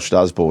Reece Walsh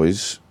does,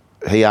 boys,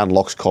 he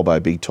unlocks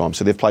Cobbo big time.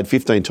 So they've played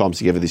 15 times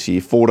together this year,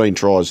 14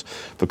 tries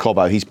for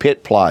Cobbo. His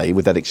pet play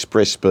with that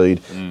express speed,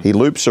 he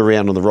loops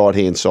around on the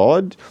right-hand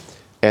side,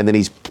 and then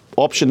his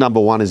option number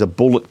one is a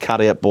bullet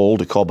cut-out ball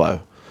to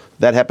Cobbo.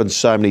 That happens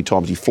so many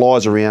times. He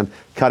flies around,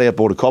 cut-out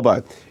ball to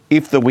Cobbo.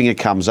 If the winger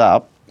comes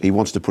up, he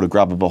wants to put a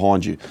grubber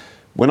behind you.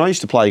 When I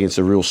used to play against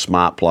the real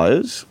smart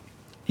players,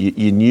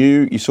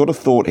 you sort of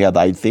thought how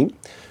they'd think.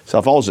 So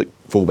if I was at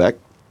fullback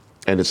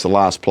and it's the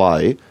last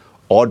play,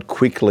 I'd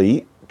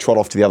quickly trot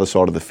off to the other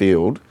side of the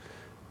field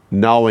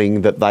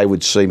knowing that they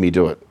would see me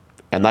do it.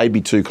 And they'd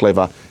be too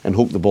clever and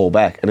hook the ball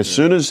back. And as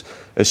soon as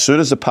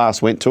the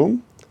pass went to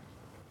them,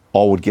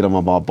 I would get them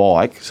on my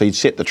bike. So you'd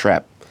set the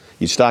trap.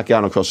 You'd start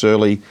going across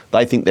early.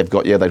 They think they've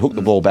got you. They'd hook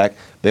the ball back.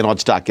 Then I'd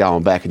start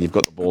going back and you've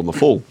got the ball in the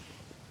full.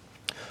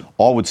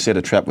 I would set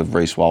a trap with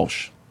Reece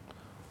Walsh.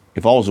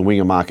 If I was a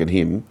winger marking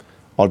him,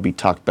 I'd be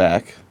tucked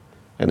back,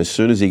 and as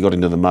soon as he got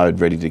into the mode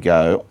ready to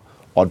go,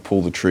 I'd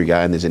pull the trigger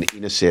and there's an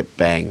intercept,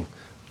 bang,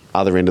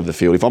 other end of the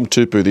field. If I'm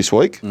Tupu this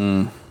week,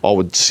 I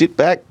would sit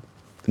back,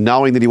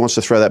 knowing that he wants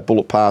to throw that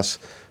bullet pass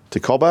to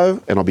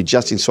Cobbo, and I'll be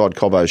just inside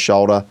Cobbo's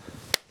shoulder,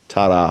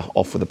 ta-da,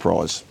 off with the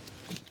prize.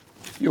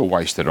 You're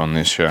wasted on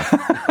this show.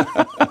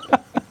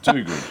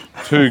 Too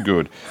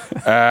good.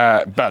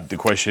 But the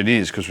question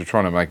is, because we're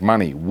trying to make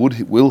money,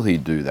 will he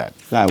do that?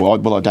 No,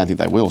 well, I don't think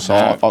they will. So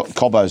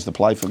Cobbo's the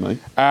play for me.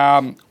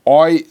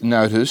 I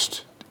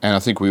noticed, and I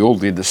think we all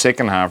did, the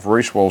second half,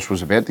 Reece Walsh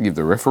was about to give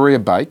the referee a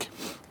bake,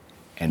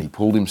 and he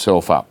pulled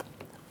himself up.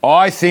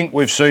 I think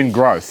we've seen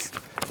growth.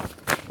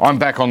 I'm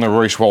back on the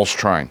Reece Walsh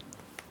train.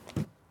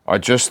 I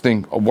just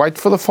think, wait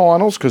for the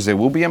finals, because there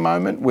will be a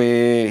moment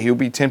where he'll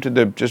be tempted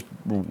to just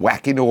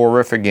whack into a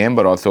ref again,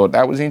 but I thought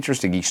that was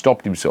interesting. He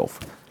stopped himself.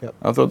 Yep.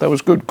 I thought that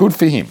was good. Good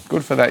for him.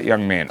 Good for that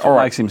young man. All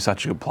right. Makes him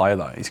such a good player,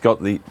 though. He's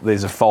got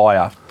there's a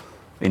fire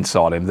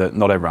inside him that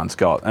not everyone's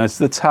got. And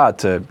it's hard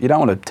to, you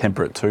don't want to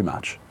temper it too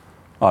much,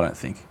 I don't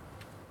think.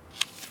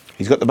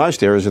 He's got the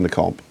most errors in the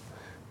comp,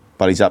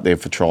 but he's up there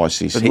for try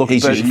assists. Look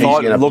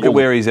at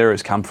where his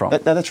errors come from.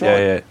 That's right.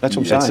 Yeah. That's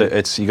what I'm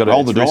saying. You got to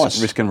roll the dice.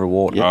 Risk and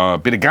reward. A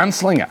bit of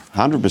gunslinger.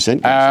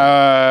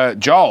 100%.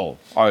 Joel,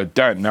 I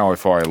don't know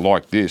if I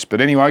like this,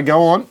 but anyway,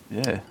 go on.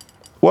 Yeah.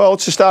 Well,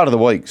 it's the start of the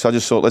week, so I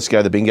just thought, let's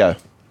go the bingo.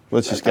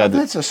 Let's just go.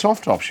 That's a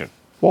soft option.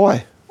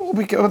 Why?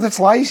 Well, that's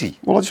lazy.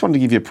 Well, I just wanted to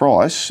give you a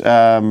price.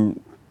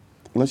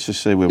 Let's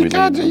just see where we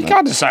land. You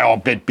can't just say, I'll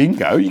bet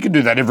bingo. You can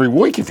do that every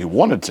week if you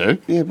wanted to.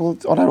 Yeah, well,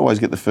 I don't always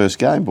get the first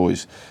game,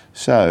 boys.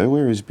 So,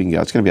 where is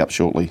bingo? It's going to be up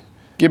shortly.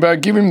 Gibbo,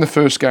 give him the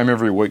first game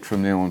every week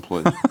from now on,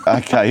 please.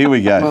 Okay, here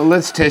we go. Well,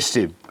 let's test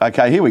him.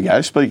 Okay, here we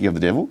go. Speaking of the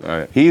devil,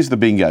 right. Here's the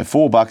bingo.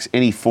 $4,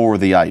 any 4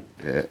 of the 8.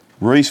 Yeah.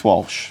 Reece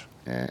Walsh.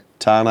 Yeah.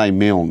 Tane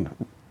Milne,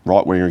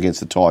 right winger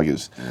against the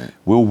Tigers. Yeah.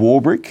 Will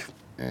Warbrick.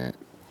 Yeah.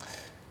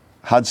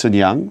 Hudson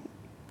Young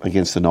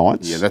against the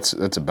Knights. Yeah, that's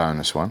a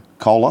bonus one.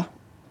 Kohler.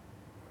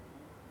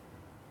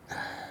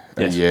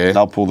 Yes. Yeah.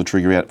 They'll pull the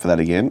trigger out for that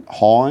again.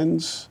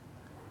 Hines.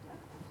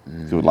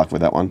 Good luck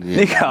with that one.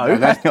 Yeah.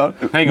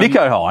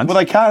 Nico Hines. Well,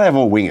 they can't have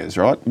all wingers,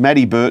 right?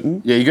 Matty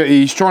Burton. Yeah,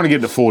 he's trying to get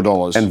to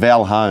 $4. And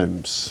Val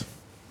Holmes.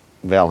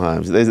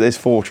 There's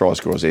 4 try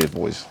scorers there,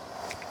 boys.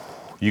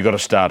 You got to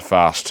start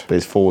fast.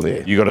 There's 4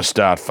 there. You got to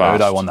start fast.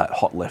 Udo on that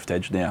hot left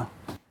edge now.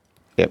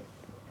 Yep.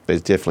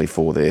 There's definitely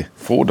 4 there.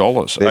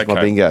 $4. There's my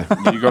bingo.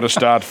 You got to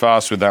start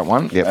fast with that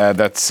one. Yep.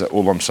 That's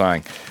all I'm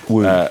saying.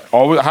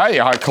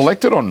 I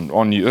collected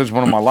on you. That was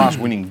one of my last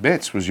winning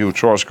bets. Was your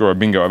try scorer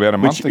bingo about a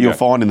month ago. You'll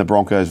find in the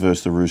Broncos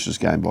versus the Roosters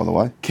game, by the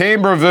way.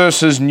 Canberra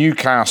versus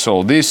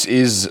Newcastle. This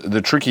is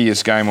the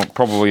trickiest game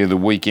probably of the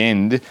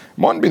weekend.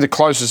 Mightn't be the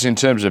closest in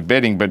terms of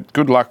betting, but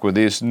good luck with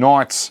this.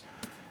 Knights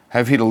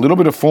have hit a little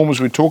bit of form as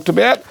we talked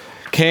about.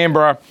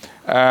 Canberra.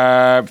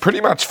 Pretty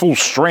much full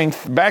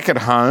strength, back at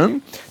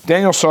home.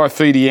 Daniel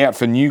Saifidi out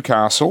for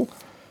Newcastle.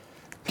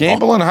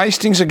 Gamble and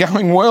Hastings are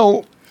going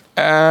well,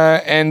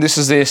 and this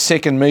is their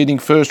second meeting.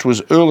 First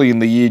was early in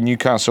the year,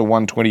 Newcastle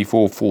won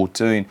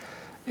 24-14.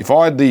 If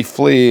I had the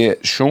flair,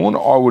 Sean,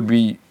 I would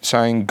be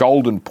saying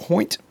Golden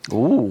Point.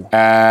 Ooh.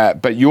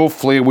 But your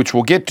flair, which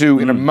we'll get to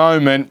in a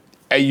moment,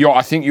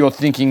 I think you're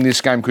thinking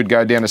this game could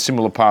go down a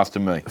similar path to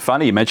me.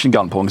 Funny you mentioned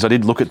Gun Paul, because I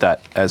did look at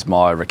that as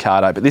my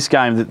Ricardo. But this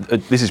game,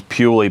 this is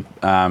purely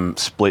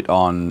split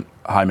on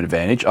home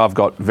advantage. I've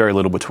got very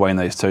little between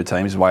these two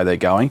teams, the way they're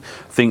going.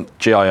 I think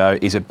GIO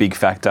is a big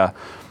factor.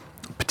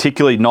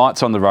 Particularly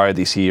Knights on the road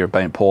this year have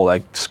been poor.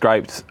 They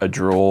scraped a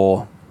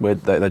draw.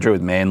 They drew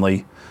with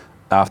Manly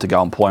after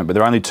Golden Point, but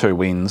their only 2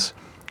 wins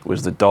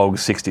was the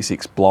Dogs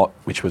 66 blot,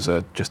 which was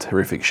a just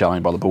horrific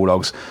showing by the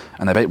Bulldogs,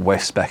 and they beat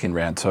West back in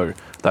round 2.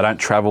 They don't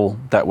travel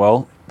that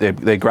well.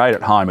 They're great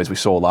at home, as we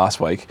saw last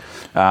week.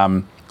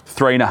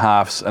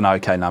 3.5's an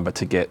okay number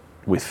to get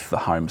with the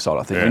home side,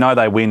 I think. Yeah. You know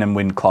they win and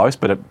win close,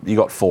 but you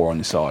got 4 on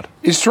your side.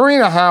 Is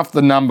 3.5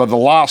 the number, the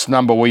last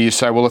number where you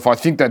say, well, if I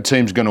think that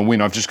team's going to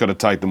win, I've just got to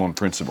take them on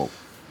principle?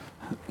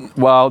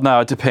 Well, no,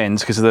 it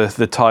depends, because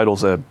the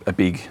totals are a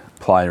big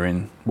player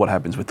in what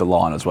happens with the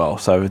line as well.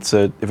 So if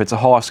it's a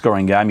high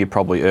scoring game, you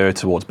probably err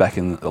towards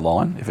backing the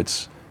line. If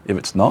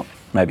it's not,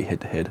 maybe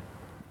head to head.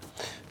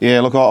 Yeah,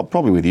 look, I'm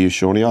probably with you,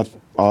 Shawnee.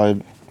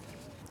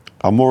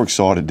 I'm more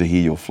excited to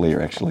hear your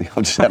flair, actually.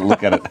 I've just had a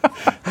look at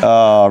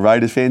it.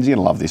 Raiders fans, you're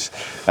going to love this.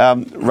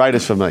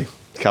 Raiders for me,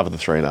 cover the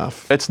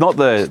 3.5. It's not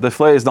the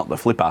flare is not the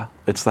flipper.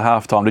 It's the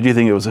half-time. Did you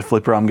think it was a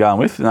flipper I'm going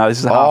with? No, this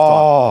is a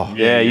half-time.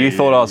 Yeah, you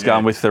thought I was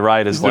going with the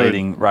Raiders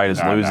leading,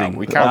 Raiders losing.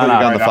 We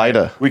can't go the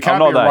fader. We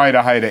can't be a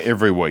Raider hater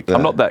every week.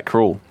 I'm not that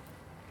cruel.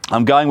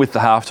 I'm going with the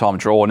half-time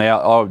draw.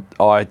 Now,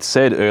 I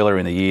said earlier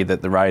in the year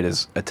that the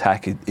Raiders'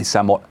 attack is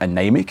somewhat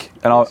anemic,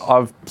 and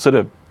I've sort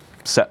of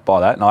sat by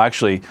that, and I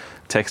actually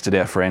texted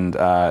our friend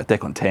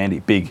Declan Tandy,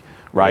 big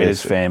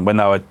Raiders fan, when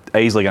they were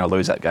easily going to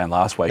lose that game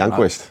last week.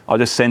 I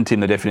just sent him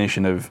the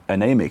definition of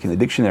anemic in the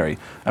dictionary.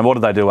 And what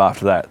did they do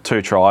after that?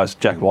 2 tries.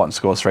 Jack Whiten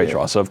scores 3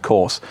 tries. So, of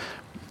course,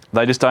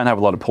 they just don't have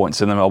a lot of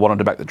points in them. I wanted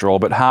to back the draw.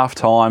 But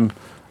half-time,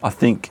 I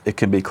think it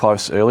can be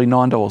close early,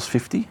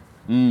 $9.50.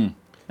 Can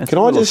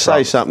I just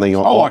say something? I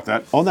like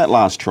that. On that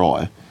last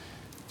try,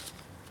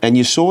 and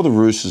you saw the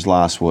Roosters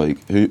last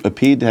week, who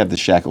appeared to have the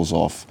shackles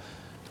off.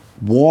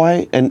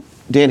 Why? And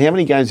Dan, how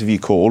many games have you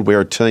called where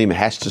a team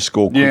has to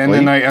score quickly? Yeah,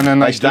 and then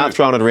they start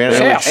throwing it around.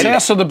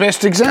 South are the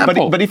best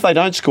example. But if they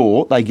don't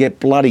score, they get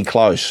bloody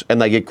close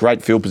and they get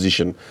great field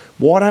position.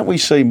 Why don't we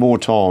see more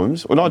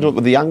times? When I do it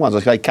with the young ones, I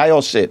say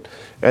chaos set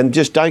and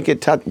just don't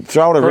get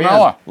throw it around.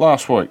 Cronulla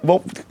last week.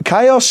 Well,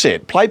 chaos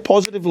set. Play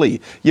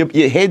positively. Your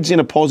head's in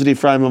a positive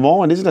frame of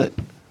mind, isn't it?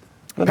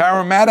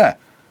 Parramatta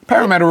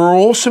were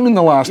awesome in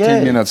the last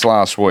 10 minutes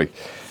last week.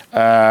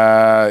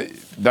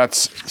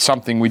 That's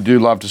something we do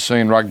love to see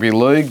in rugby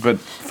league, but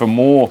for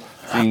more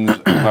things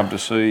we love to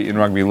see in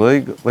rugby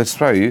league, let's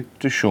throw you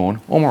to Sean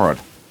Ormerod.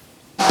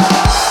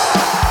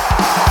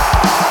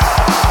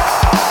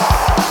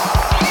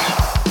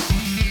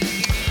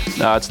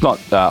 No, it's not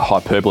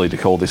hyperbole to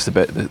call this the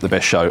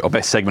best show, or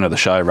best segment of the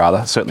show,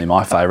 rather. Certainly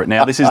my favourite.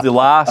 Now, this is the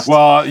last...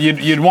 Well,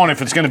 you'd want,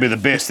 if it's going to be the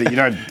best, that you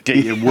don't get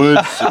your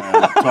words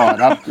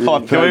tied up. Can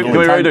we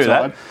redo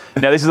that?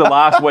 Now, this is the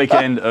last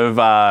weekend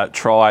of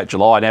Try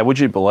July. Now, would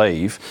you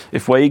believe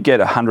if we get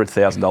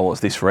 $100,000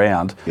 this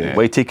round,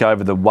 we tick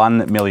over the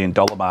 $1 million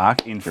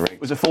mark in...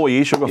 Was it 4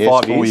 years, Sugar? Yes,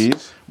 5 4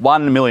 years.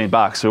 $1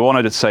 million. So we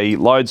wanted to see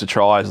loads of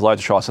try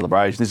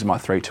celebrations. This is my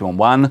 3, 2 and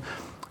 1.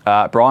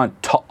 Brian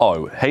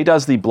To'o, he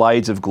does the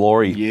Blades of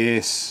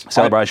Glory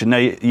celebration. Now,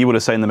 you would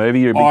have seen the movie.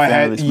 You're a big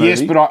fan of this movie.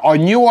 Yes, but I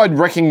knew I'd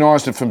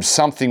recognised it from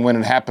something when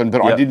it happened,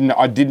 but I needed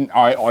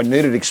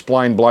to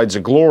explain Blades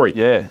of Glory.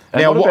 Yeah.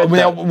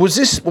 Now, was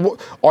this...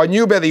 I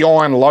knew about the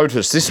Iron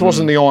Lotus. This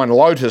wasn't the Iron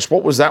Lotus.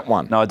 What was that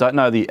one? No, I don't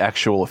know the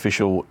actual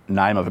official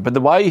name of it, but the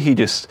way he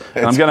just...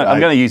 I'm going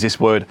to use this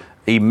word...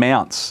 He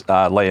mounts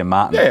Liam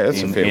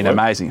Martin in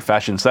amazing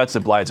fashion. So that's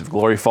the Blades of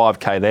Glory,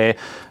 5K there.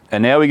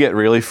 And now we get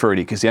really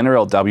fruity because the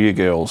NRLW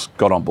girls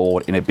got on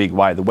board in a big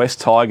way. The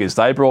West Tigers,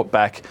 they brought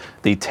back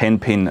the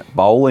 10-pin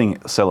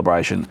bowling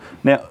celebration.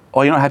 Now,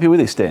 are you not happy with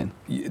this, Dan?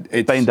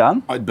 It's been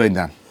done? It's been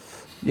done.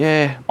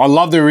 Yeah. I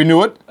love they're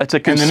into it. It's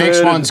a and the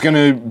next one's going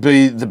to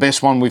be the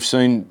best one we've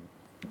seen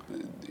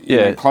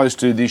close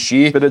to this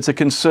year. But it's a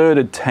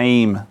concerted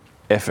team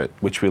effort,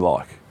 which we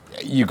like.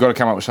 You've got to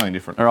come up with something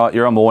different. All right,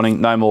 you're on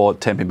morning. No more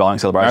 10-pin bowling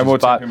celebrations. No more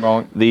 10-pin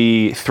bowling.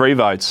 The 3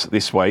 votes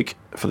this week,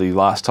 for the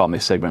last time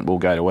this segment will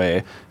go to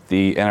air,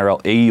 the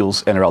NRL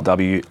Eels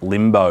NRLW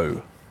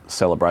Limbo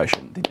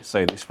celebration. Did you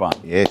see this one?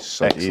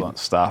 Yes, excellent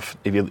stuff.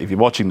 If you're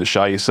watching the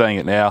show, you're seeing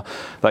it now.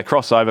 They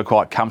cross over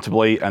quite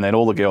comfortably, and then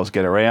all the girls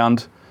get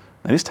around.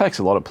 And this takes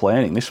a lot of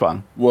planning, this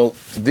one. Well,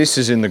 this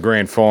is in the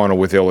grand final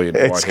with Elliot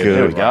Whitehead. It's good.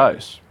 There it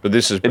goes. But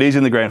it is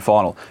in the grand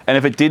final. And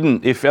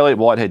if Elliot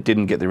Whitehead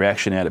didn't get the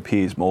reaction out of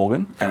Piers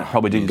Morgan, and it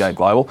probably didn't go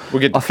global,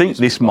 I think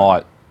this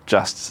might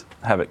just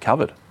have it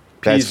covered.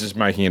 Piers is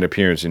making an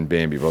appearance in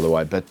Bambi, by the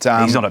way. But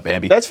he's not a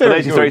Bambi. That's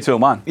very good. 3, 2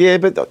 and 1. Yeah,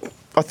 but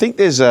I think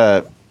there's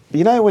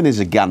when there's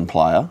a gun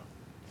player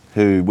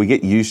who we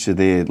get used to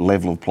their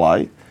level of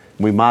play,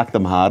 we mark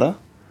them harder.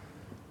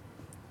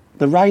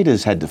 The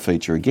Raiders had to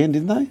feature again,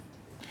 didn't they?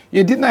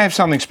 Yeah, didn't they have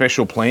something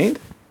special planned?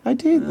 They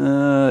did.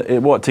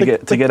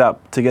 To get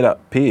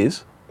up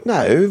Piers?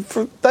 No,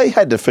 they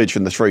had to feature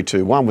in the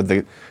 3-2-1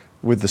 with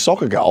with the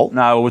soccer goal.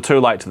 No, we're too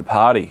late to the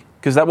party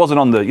because that wasn't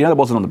on the. That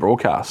wasn't on the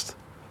broadcast.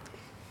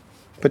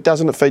 But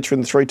doesn't it feature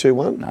in the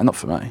 3-2-1? No, not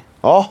for me.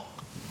 Oh,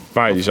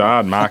 Mate, he's a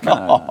hard marker.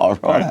 oh,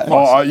 right.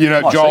 Oh, My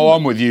Joel, segment.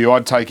 I'm with you.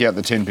 I'd take out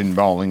the 10-pin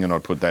bowling and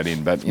I'd put that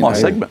in. But My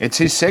segment. It's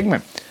his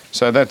segment.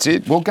 So that's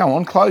it. Well, go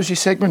on. Close your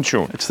segment,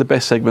 Sean. It's the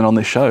best segment on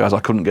this show, as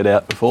I couldn't get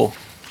out before.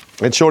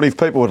 And Shorty, if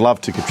people would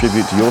love to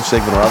contribute to your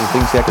segment or other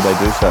things, how could they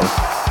do so?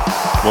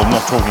 Well,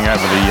 not talking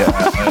over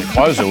the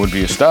closer would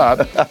be a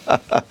start.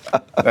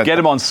 Get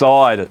them on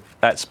side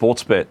at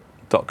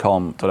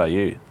sportsbet.com.au,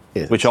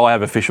 Yes. which I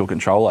have official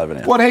control over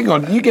now. What? Hang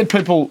on. You get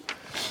people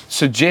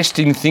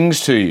suggesting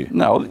things to you.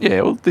 No,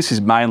 yeah, well, this is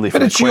mainly for But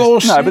the it's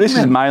your No, but this is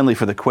segment. mainly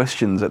for the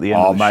questions at the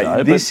end Oh, of the mate,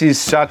 show. this but is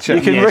such a...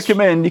 you can yes.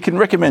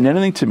 recommend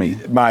anything to me.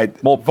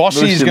 Mate, More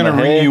Bossy mousse is in going to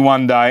the ring hair. you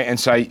one day and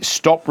say,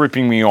 stop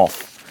ripping me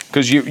off.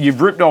 Because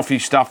you've ripped off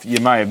his stuff you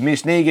may have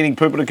missed. Now you're getting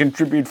people to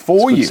contribute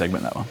for Good you.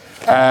 segment, that one.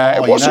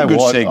 It was a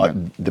good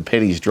segment. The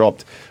pennies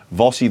dropped.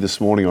 Vossi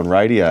this morning on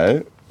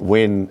radio,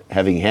 when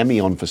having Hammy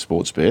on for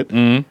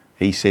Sportsbet,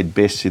 he said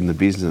best in the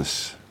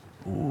business.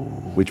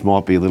 Which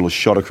might be a little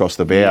shot across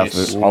the bow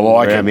Yes, for I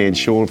like our it. man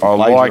Sean I for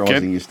like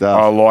plagiarising it. your stuff.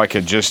 I like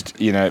it. Just,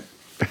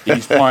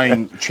 he's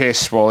playing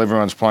chess while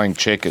everyone's playing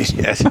checkers.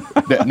 Yes.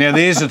 Now,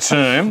 there's a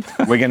term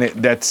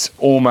that's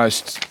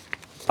almost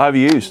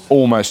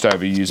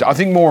overused. I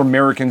think more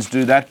Americans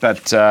do that,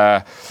 but...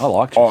 I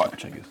like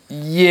checkers.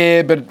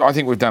 Yeah, but I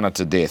think we've done it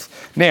to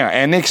death. Now,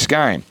 our next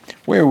game.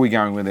 Where are we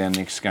going with our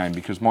next game?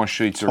 Because my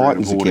sheets are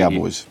Titans out of and order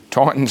Cowboys. here.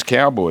 Titans,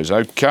 Cowboys.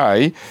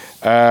 Okay.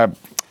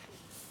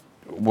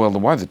 Well, the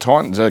way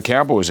the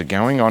Cowboys are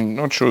going, I'm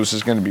not sure this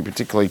is going to be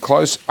particularly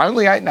close.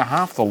 Only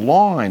 8.5 the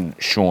line,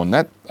 Sean.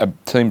 That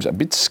seems a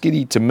bit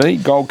skiddy to me.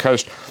 Gold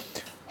Coast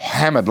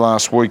hammered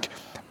last week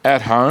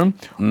at home.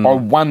 I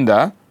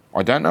wonder,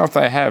 I don't know if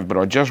they have, but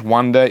I just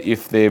wonder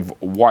if they've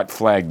white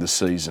flagged the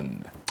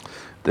season.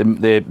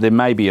 There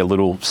may be a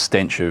little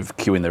stench of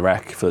Q in the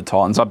rack for the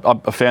Titans. I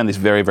found this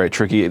very, very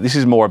tricky. This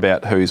is more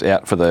about who's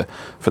out for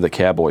the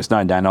Cowboys.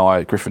 No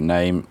Nanai, Griffin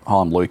Neame,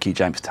 Haim Lukey,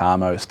 James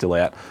Tarmo are still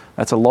out.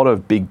 That's a lot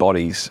of big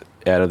bodies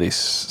out of this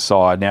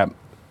side. Now,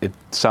 it's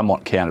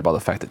somewhat countered by the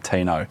fact that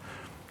Tino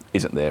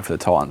isn't there for the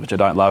Titans, which I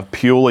don't love,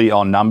 purely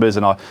on numbers.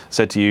 And I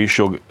said to you,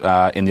 Shug,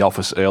 in the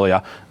office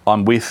earlier,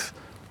 I'm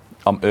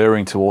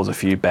erring towards a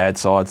few bad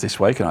sides this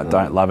week, and I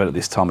don't love it at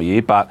this time of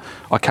year, but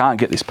I can't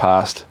get this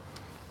past...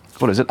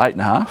 What is it,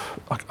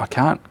 8.5? I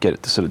can't get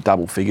it to sort of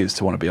double figures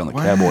to want to be on the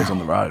Cowboys on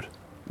the road.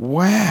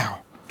 Wow.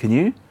 Can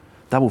you?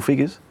 Double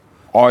figures?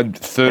 I'd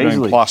 13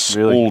 Easily, plus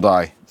really. all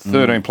day.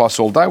 13 plus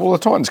all day. Well, the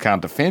Titans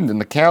can't defend,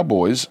 and the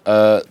Cowboys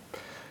are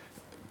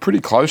pretty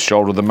close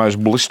shoulder the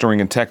most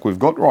blistering attack we've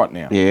got right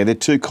now. Yeah, they're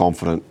too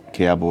confident,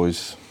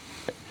 Cowboys.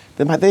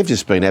 They've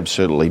just been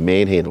absolutely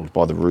manhandled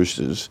by the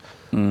Roosters.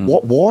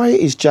 Why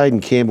is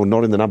Jaden Campbell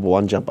not in the number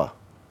one jumper?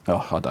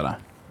 Oh, I don't know.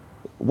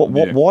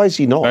 Why is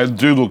he not? They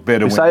do look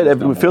better.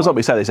 It feels like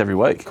we say this every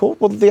week. Cool.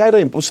 Well, the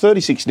 18 was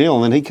 36-0,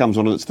 and then he comes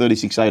on and it's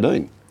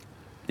 36-18.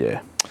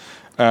 Yeah.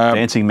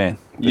 Dancing man.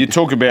 You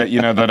talk about, they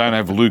don't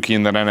have Lukey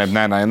and they don't have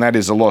Nana, and that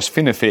is a loss.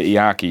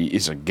 Finife'iaki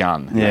is a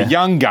gun. Yeah. A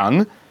young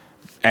gun,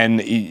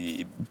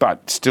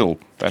 but still,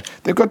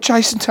 they've got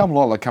Jason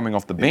Tamalolo coming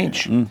off the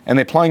bench, and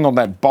they're playing on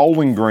that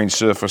bowling green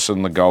surface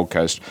on the Gold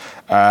Coast,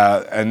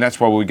 and that's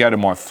why we go to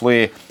my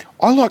flair.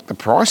 I like the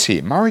price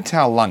here. Murray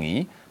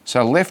Taulagi,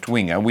 so left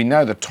winger. We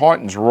know the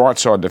Titans' right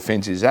side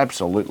defence is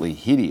absolutely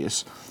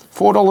hideous.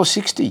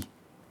 $4.60.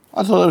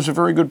 I thought it was a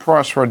very good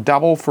price for a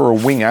double for a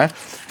winger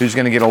who's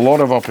going to get a lot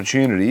of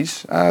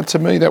opportunities. To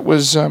me, that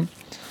was the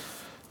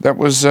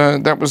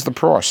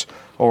price.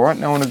 All right,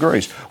 no one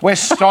agrees.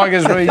 West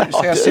Tigers v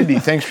South Sydney.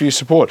 Thanks for your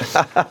support.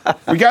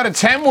 We go to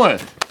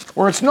Tamworth,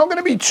 where it's not going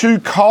to be too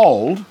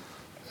cold.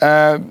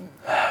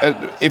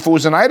 If it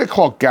was an 8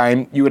 o'clock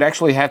game, you would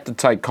actually have to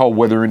take cold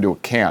weather into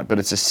account. But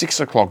it's a 6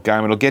 o'clock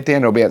game. It'll get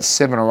down to about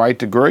 7 or 8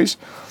 degrees.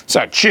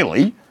 So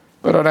chilly,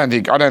 but I don't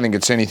think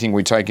it's anything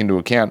we take into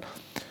account.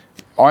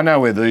 I know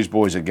where these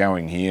boys are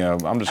going here.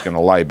 I'm just going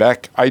to lay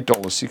back.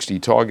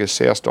 $8.60 Tigers,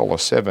 South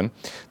 $1.07.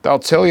 They'll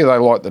tell you they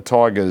like the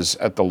Tigers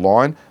at the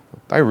line.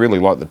 They really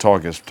like the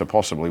Tigers to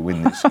possibly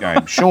win this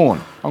game. Sean,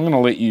 I'm going to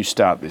let you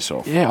start this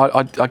off. Yeah,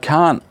 I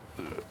can't.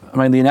 I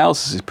mean, the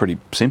analysis is pretty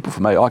simple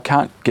for me. I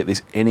can't get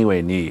this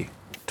anywhere near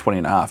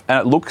 20.5. And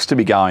it looks to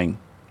be going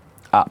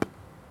up.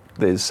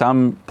 There's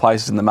some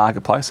places in the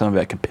marketplace, some of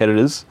our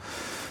competitors,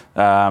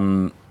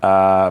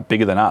 are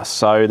bigger than us.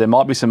 So there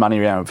might be some money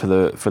around for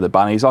the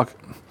bunnies. I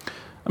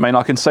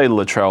can see the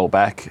Latrell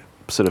back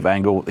sort of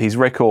angle. His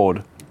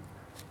record,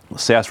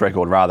 South's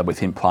record rather, with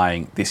him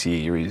playing this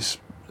year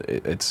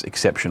it's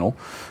exceptional.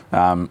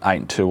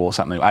 8-2 or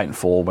something,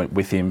 8-4 went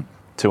with him.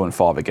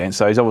 2-5 against.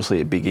 So he's obviously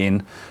a big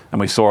in,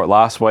 and we saw it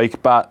last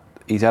week, but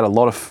he's had a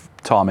lot of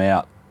time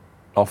out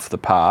off the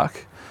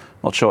park.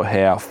 Not sure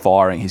how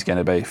firing he's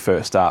going to be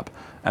first up.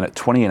 And at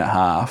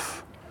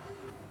 20.5,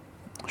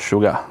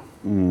 sugar.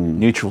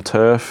 Neutral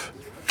turf.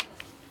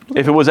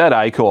 If it was at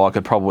Acor, I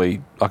could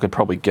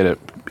probably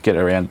get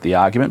around the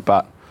argument,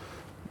 but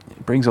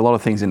brings a lot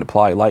of things into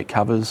play. Late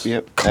covers.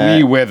 Yep.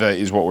 Clear weather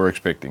is what we're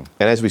expecting.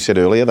 And as we said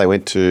earlier, they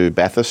went to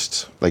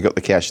Bathurst. They got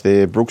the cash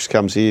there. Brooks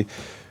comes here.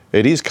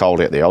 It is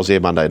cold out there. I was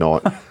there Monday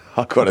night,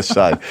 I've got to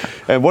say.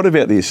 And what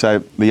about this? So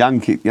the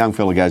young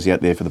fella goes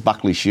out there for the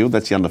Buckley Shield.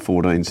 That's the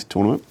under-14s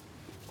tournament.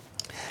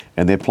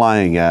 And they're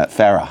playing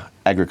Farah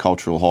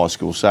Agricultural High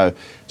School. So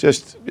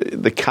just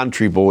the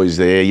country boys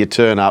there. You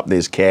turn up and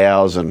there's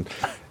cows,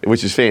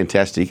 which is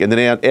fantastic. And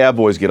then our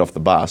boys get off the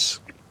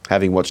bus,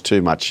 having watched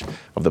too much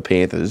of the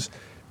Panthers.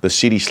 The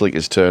city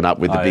slickers turn up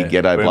with the big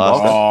ghetto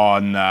blaster. Oh,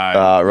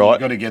 no. Right. You've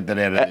got to get that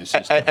out of your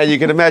system. And you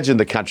can imagine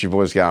the country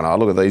boys going, oh,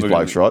 look at these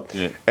blokes, right?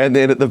 Yeah. And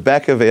then at the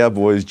back of our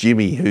boys,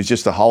 Jimmy, who's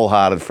just a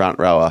wholehearted front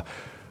rower,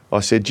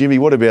 I said, Jimmy,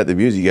 what about the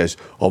music? He goes,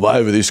 I'm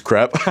over this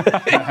crap.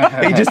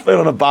 He just been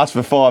on a bus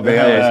for 5 hours.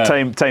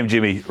 Yeah, team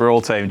Jimmy. We're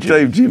all Team Jimmy.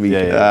 Team Jimmy.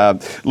 Yeah.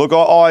 Look,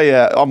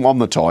 I'm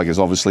the Tigers,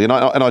 obviously, and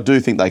I do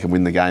think they can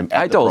win the game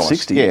at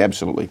 $8.60. Yeah,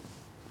 absolutely.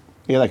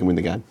 Yeah, they can win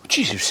the game.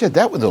 Jeez, you've said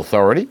that with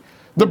authority.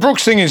 The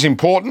Brooks thing is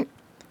important.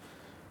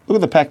 Look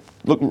at the pack.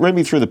 Look, read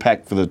me through the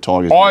pack for the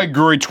Tigers. I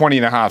agree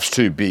 20.5's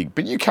too big,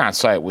 but you can't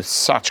say it with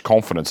such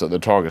confidence that the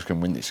Tigers can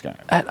win this game.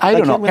 At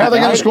 $8 or not. How are they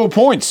going to score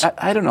points? At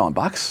 $8 or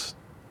 $9,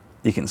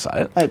 you can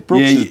say it. Hey,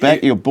 Brooks is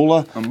back. Your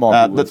Buller.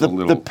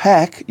 The The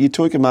pack, you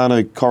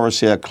Tuikamano,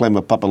 Coruscant,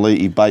 Clemmer,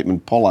 Papali'i,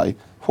 Bateman, Polle.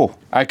 Oh.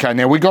 Okay,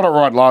 now we got it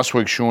right last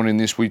week, Sean, in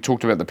this. We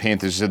talked about the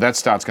Panthers, so that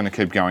start's going to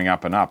keep going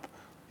up and up.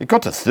 It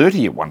got to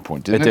 30 at one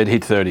point, didn't it? It did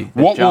hit 30.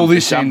 What will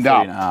this end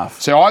up? 3.5.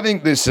 So I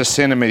think there's a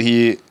sentiment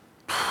here,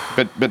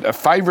 but a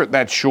favourite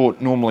that short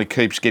normally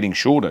keeps getting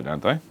shorter,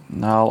 don't they?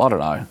 No, I don't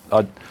know.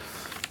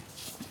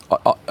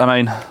 I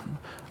mean,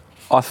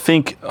 I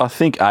think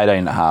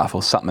 18.5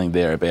 or something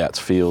thereabouts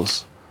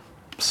feels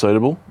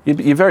suitable.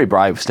 You're very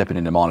brave stepping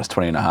into minus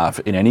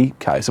 20.5 in any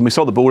case. And we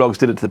saw the Bulldogs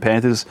did it to the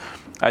Panthers.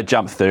 They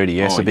jumped 30,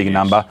 yes, a big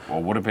number.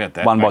 Well, what about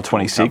that? Won by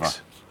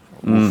 26.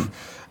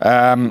 They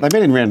met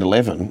in round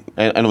 11,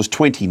 and it was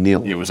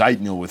 20-0. It was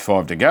 8-0 with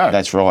 5 to go.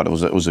 That's right. It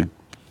was a All big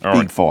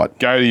right. fight.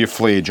 Go to your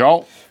flair,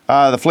 Joel.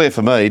 The flair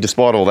for me,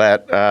 despite all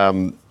that,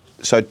 the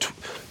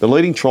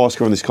leading try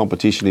scorer in this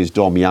competition is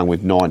Dom Young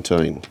with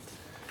 19.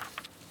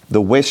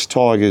 The West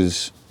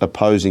Tigers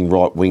opposing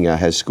right winger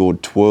has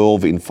scored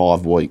 12 in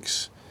 5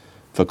 weeks.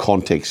 For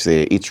context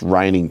there, it's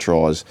raining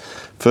tries.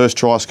 First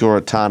try scorer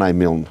at Tane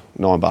Milne,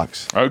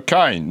 $9.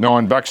 Okay,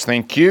 $9,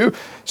 thank you.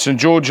 St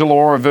George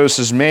Illawarra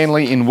versus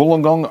Manly in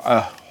Wollongong.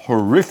 A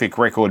horrific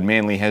record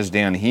Manly has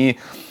down here.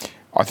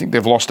 I think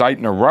they've lost 8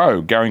 in a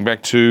row, going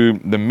back to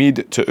the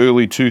mid to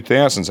early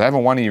 2000s. They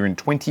haven't won here in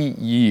 20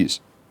 years.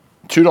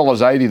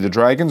 $2.80 the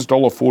Dragons,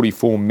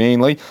 $1.44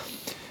 Manly.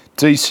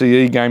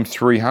 DCE game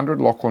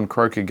 300, Lachlan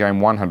Croker game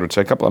 100.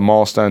 So a couple of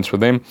milestones for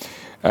them.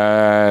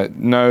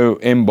 No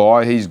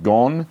Mbai, he's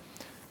gone.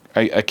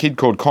 A kid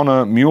called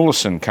Connor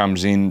Mulison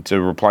comes in to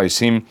replace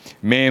him.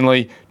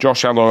 Manly,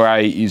 Josh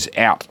Alloy is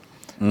out.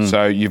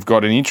 So you've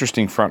got an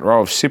interesting front row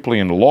of Sipley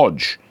and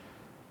Lodge.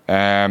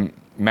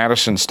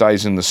 Madison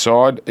stays in the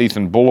side.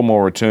 Ethan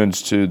Bullimore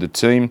returns to the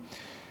team.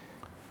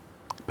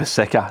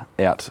 Paseka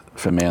out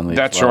for Manly.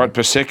 That's right,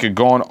 Paseka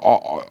gone.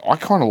 I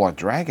kind of like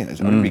Dragons.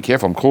 I'm going to be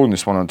careful. I'm calling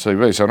this one on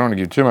TV, so I don't want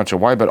to give too much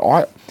away. But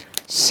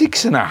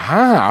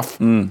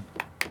 6.5.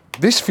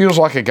 This feels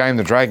like a game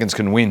the Dragons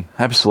can win.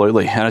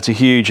 Absolutely, and it's a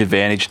huge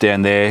advantage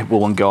down there,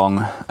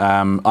 Wollongong.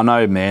 I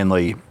know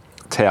Manly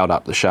towed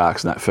up the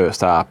Sharks in that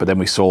first half, but then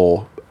we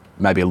saw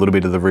maybe a little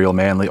bit of the real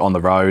Manly on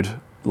the road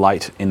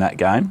late in that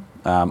game.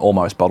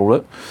 Almost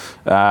bottled it.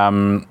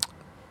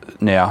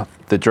 Now,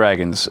 the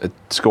Dragons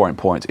scoring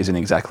points isn't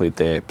exactly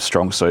their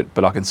strong suit,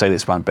 but I can see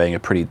this one being a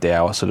pretty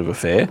dour sort of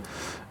affair.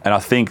 And I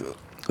think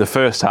the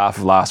first half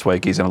of last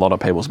week is in a lot of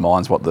people's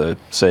minds what the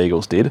Sea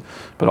Eagles did,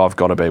 but I've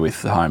got to be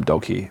with the home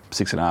dog here,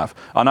 6.5.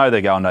 I know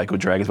they're going no good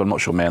Dragons, but I'm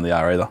not sure Manly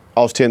are either.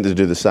 I was tempted to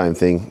do the same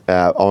thing.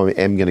 I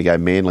am going to go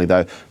Manly,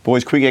 though.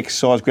 Boys, quick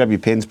exercise. Grab your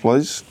pens,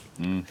 please.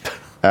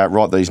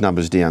 Write these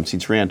numbers down.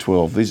 Since round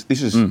 12,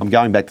 this is. I'm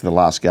going back to the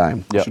last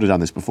game. I should have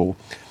done this before.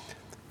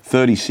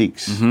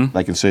 36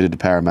 they conceded to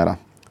Parramatta.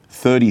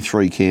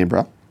 33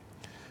 Canberra.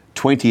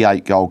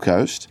 28 Gold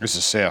Coast. This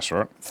is South,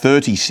 right?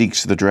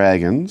 36 the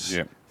Dragons.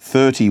 Yep.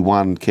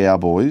 31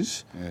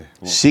 Cowboys. Yeah,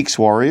 6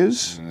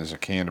 Warriors. And there's a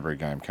Canterbury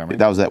game coming.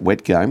 That was that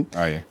wet game.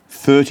 Oh, yeah.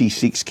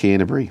 36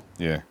 Canterbury.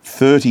 Yeah.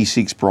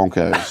 36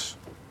 Broncos.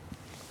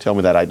 Tell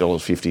me that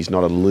 $8.50 is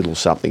not a little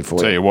something for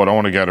Tell you. you what, I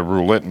want to go to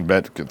roulette and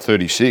bet at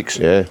 36.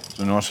 Yeah. It's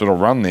a nice little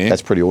run there.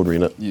 That's pretty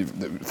ordinary, isn't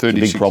it? 36. It's a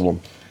big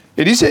problem.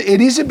 It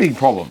is a big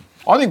problem.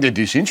 I think they're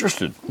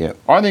disinterested. Yeah.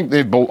 I think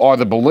they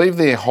either believe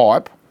their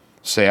hype,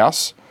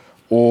 South,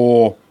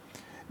 or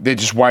they're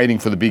just waiting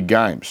for the big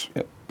games.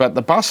 Yep. But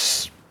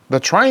the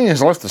train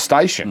has left the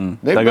station.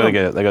 They've got to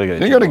get it. They've got to get it.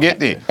 They've got to get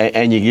there.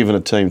 And you're giving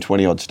a team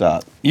 20-odd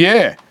start.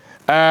 Yeah.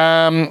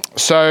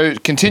 So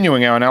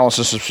continuing our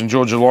analysis of St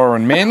George Illawarra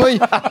and Manly,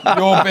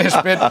 your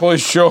best bet,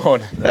 please,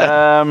 Sean.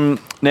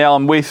 Now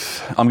I'm going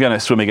to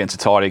swim against a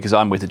tidy because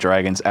I'm with the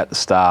Dragons at the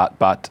start,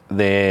 but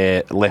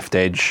their left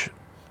edge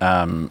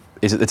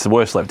it's the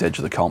worst left edge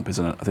of the comp,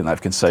 isn't it? I think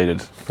they've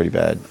conceded Pretty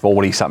bad.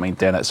 40-something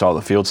down that side of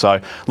the field. So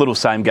little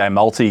same-game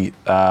multi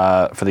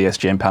for the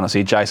SGM panels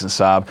here. Jason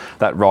Saab,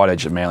 that right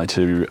edge at Manly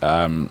to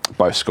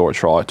both score a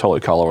try. Tolu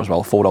Kolar as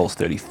well,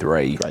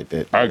 $4.33. Great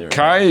bet.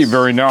 Okay,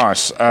 very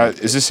nice.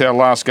 Is this our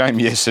last game?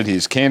 Yes, it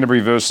is. Canterbury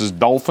versus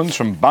Dolphins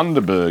from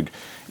Bundaberg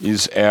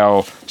is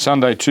our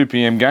Sunday 2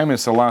 p.m. game.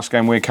 It's the last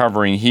game we're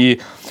covering here.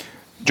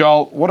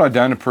 Joel, what I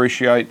don't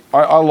appreciate,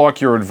 I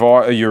like your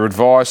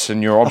advice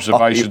and your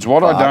observations.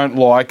 What I don't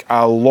like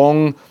are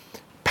long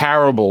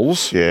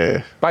parables,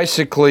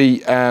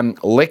 basically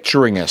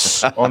lecturing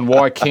us on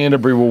why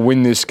Canterbury will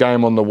win this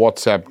game on the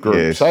WhatsApp group.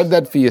 Yes. Save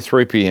that for your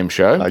 3 p.m.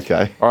 show.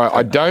 Okay. All right,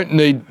 I don't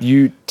need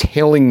you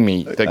telling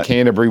me that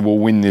Canterbury will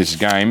win this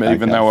game,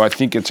 even though I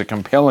think it's a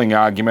compelling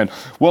argument.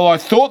 Well, I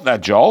thought that,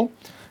 Joel,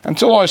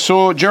 until I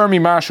saw Jeremy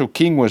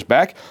Marshall-King was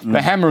back.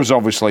 The Hammer is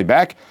obviously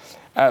back.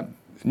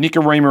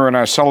 Nikorima and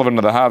O'Sullivan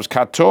to the halves.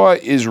 Katoa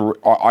is,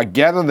 I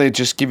gather they're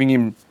just giving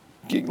him,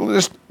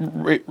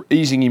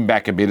 easing him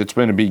back a bit. It's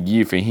been a big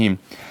year for him.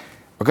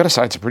 I've got to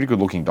say, it's a pretty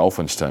good-looking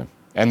Dolphins team.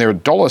 And they're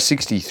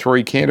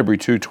 $1.63, Canterbury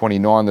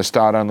 $2.29, the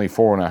start only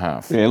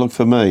 4.5. Yeah, look,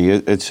 for me,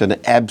 it's an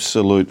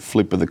absolute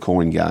flip of the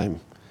coin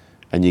game.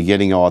 And you're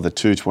getting either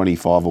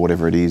 2.25 or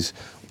whatever it is,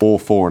 or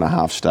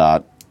 4.5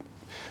 start.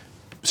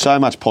 So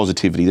much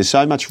positivity. There's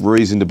so much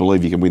reason to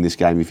believe you can win this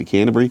game if you're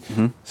Canterbury.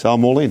 So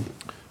I'm all in.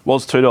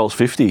 Was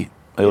 $2.50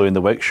 earlier in the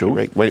week,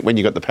 sure. When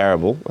you got the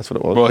parable, that's what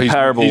it was. Well,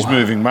 Parable. he's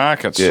moving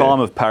markets. Time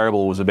of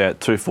parable was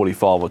about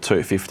 $2.45 or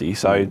 $2.50,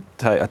 so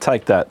I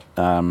take that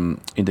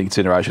into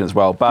consideration as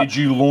well. But Did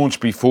you launch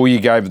before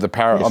you gave the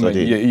parable? Yes, I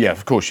did. Yeah,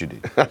 of course you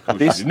did.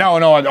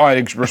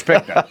 I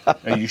respect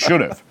that. You should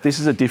have. this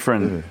is a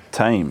different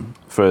team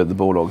for the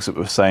Bulldogs that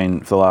we've seen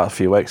for the last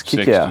few weeks.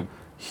 Kick Sexton. out,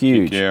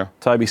 huge. Kick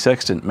out. Toby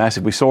Sexton,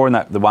 massive. We saw in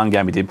the one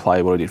game he did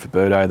play what he did for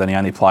Birdo, then he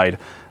only played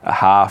a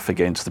half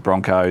against the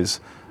Broncos,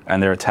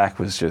 and their attack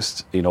was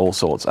just in all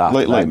sorts after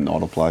that. Liam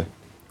Knight will play.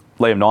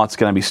 Liam Knight's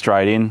going to be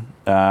straight in.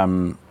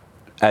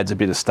 Adds a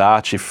bit of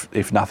starch,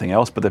 if nothing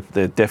else, but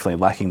they're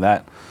definitely lacking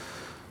that.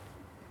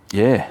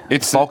 Yeah,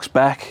 It's Fox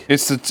back.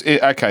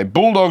 Okay,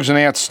 Bulldogs an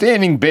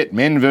outstanding bet,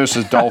 men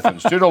versus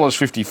Dolphins,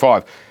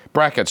 $2.55.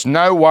 Brackets,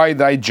 no way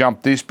they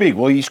jumped this big.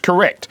 Well, he's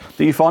correct.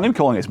 Do you find him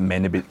calling us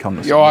men a bit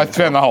condescending? Yeah, I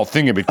found the whole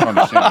thing a bit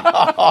condescending.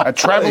 A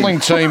travelling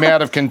team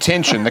out of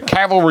contention. The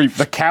cavalry.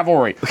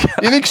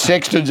 You think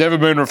Sexton's ever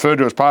been referred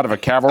to as part of a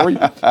cavalry?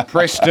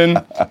 Preston,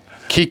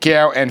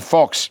 Kickow and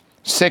Fox.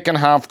 Second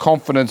half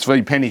confidence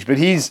v Pennies. But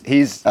here's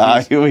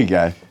Here we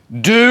go.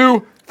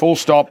 do, full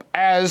stop,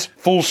 as,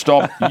 full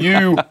stop,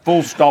 you,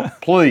 full stop,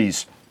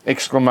 please,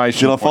 exclamation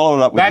Should I point. follow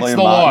it up with That's Liam the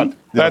Martin? line.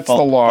 That's the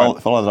line.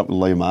 Follow it up with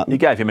Liam Martin. You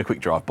gave him a quick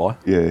drive-by.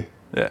 Yeah.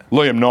 Yeah.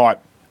 Liam Knight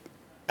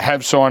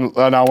have signed.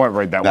 No, I won't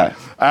read that No. one.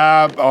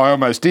 I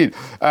almost did.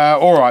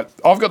 All right,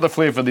 I've got the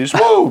flair for this.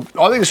 Woo!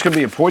 I think this could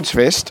be a points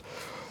fest.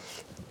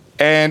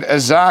 And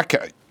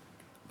Azarko,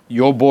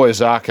 your boy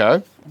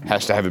Azarko,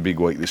 has to have a big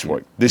week this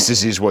week. This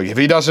is his week. If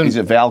he doesn't, Is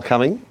it Val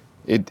coming?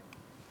 if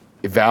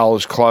Val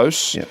is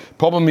close. Yep.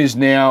 Problem is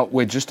now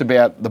we're just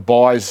about the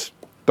buys.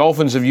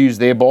 Dolphins have used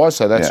their buys,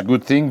 so that's Yep. a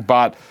good thing.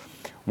 But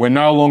we're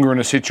no longer in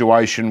a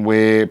situation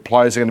where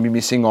players are going to be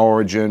missing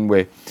Origin.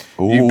 Where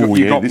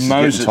you've got this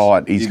Moses. is getting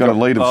tight. He's got a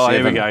lead of 7.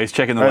 Here we go. He's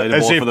checking the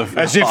leaderboard for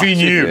the... As if he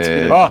knew.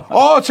 Yeah.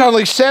 Oh, it's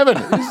only 7.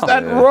 Is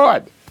that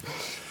right?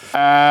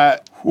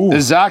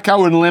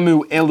 Zarko and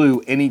Lemu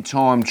Elu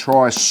anytime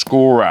try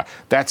scorer.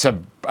 That's the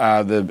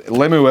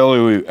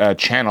Lemu Elu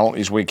channel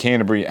is where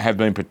Canterbury have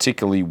been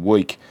particularly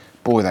weak.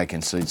 Boy, they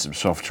concede some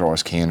soft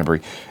tries,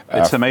 Canterbury.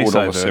 It's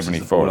Tamiso versus the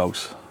 $4.75.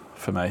 Bulldogs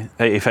for me.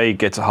 If he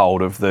gets a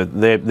hold of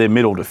their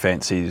middle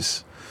defence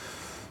is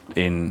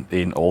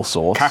in all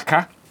sorts.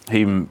 Kaka.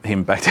 Him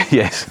back to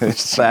yes,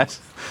 that.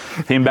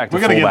 Him back to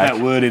We're going to get fullback.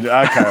 that word in.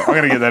 Okay, I'm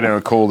going to get that in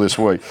a call this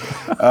week.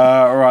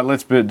 All right,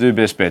 let's do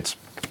best bets.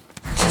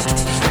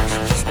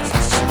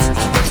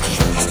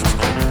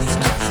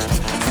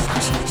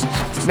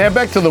 Now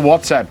back to the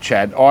WhatsApp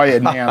chat. I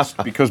announced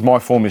because my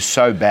form is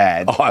so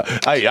bad.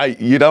 Hey,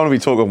 you don't want to be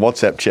talking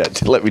WhatsApp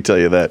chat. Let me tell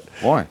you that.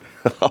 Why?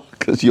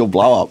 Because you'll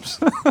blow ups.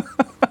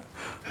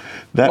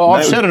 Well,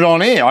 I've said it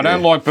on air. I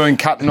don't like being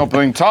cut and not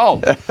being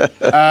told.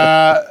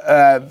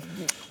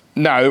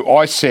 No,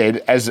 I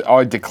said, as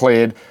I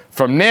declared,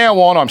 from now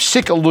on, I'm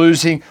sick of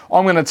losing.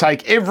 I'm going to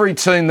take every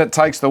team that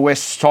takes the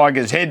West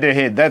Tigers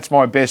head-to-head. That's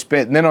my best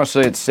bet. And then I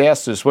see it's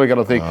South this week, and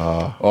I think,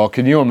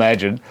 can you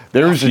imagine?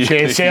 There is a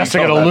chance Souths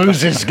are going to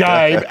lose this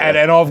game, and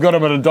I've got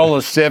them at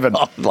 $1.07.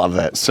 I love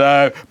that.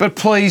 So, but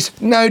please,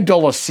 no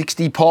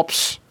 $1.60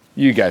 pops.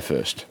 You go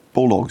first.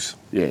 Bulldogs.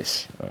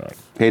 Yes. All right.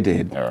 Head to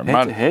head. All right.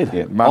 Head to head.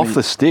 Yeah. Money- Off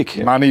the stick.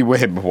 Money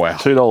Webb, wow.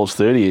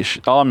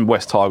 $2.30-ish. I'm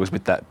West Tigers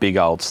with that big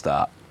old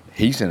start.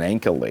 He's an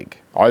anchor leg.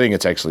 I think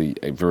it's actually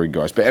a very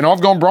nice bet. And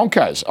I've gone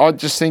Broncos. I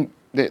just think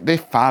they're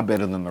far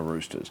better than the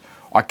Roosters.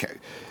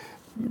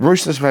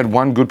 Roosters have had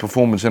one good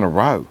performance in a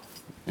row.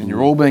 And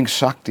you're all being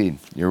sucked in.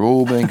 You're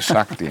all being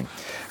sucked in.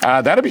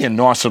 That'll be a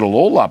nice little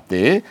all up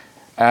there.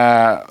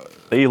 Are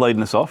you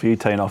leading us off? Are you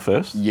teeing off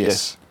first?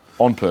 Yes.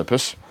 On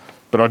purpose.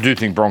 But I do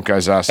think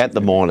Broncos are... At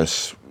the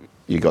minus,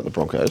 you got the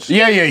Broncos.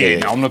 Yeah.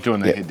 No, I'm not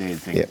doing the head-to-head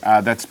thing.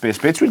 Yeah. That's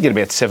best bets. We'd get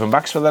about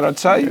 $7 for that, I'd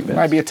say.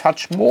 Maybe a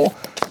touch more.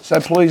 So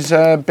please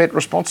bet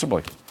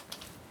responsibly.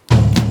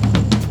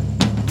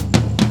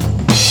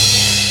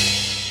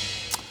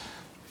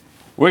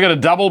 We're going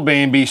to double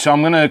Bambi, so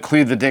I'm going to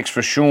clear the decks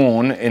for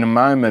Sean in a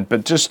moment.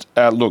 But just,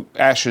 look,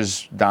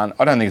 Ashes done.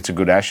 I don't think it's a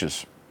good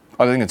Ashes.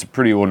 I think it's a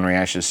pretty ordinary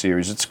Ashes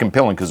series. It's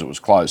compelling because it was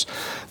close.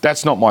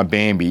 That's not my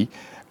Bambi.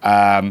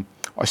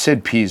 I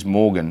said Piers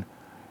Morgan.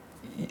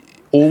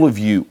 All of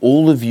you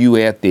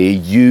out there,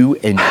 you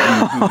and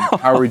you who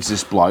encourage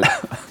this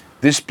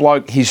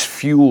bloke, his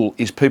fuel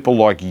is people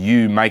like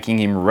you making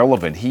him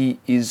relevant. He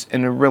is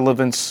an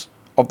irrelevance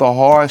of the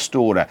highest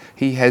order.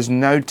 He has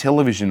no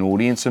television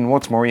audience, and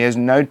what's more, he has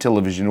no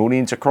television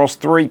audience across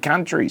 3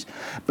 countries.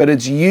 But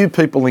it's you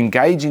people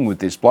engaging with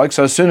this bloke.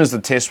 So as soon as the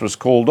test was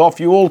called off,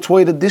 you all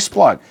tweeted this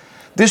bloke.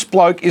 This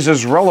bloke is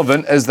as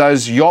relevant as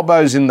those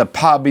yobbos in the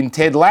pub in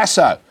Ted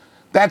Lasso.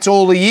 That's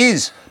all he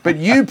is. But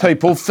you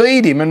people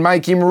feed him and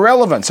make him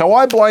relevant. So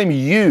I blame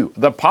you,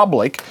 the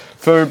public,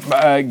 for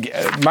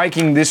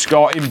making this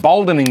guy,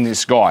 emboldening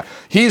this guy.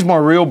 Here's my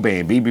real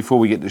Bambi before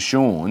we get to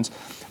Sean's.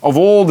 Of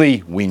all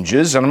the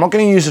whingers, and I'm not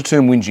going to use the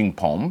term whinging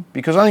pom,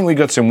 because I think we've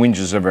got some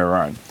whingers of our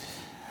own.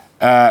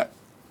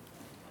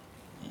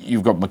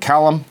 You've got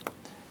McCallum,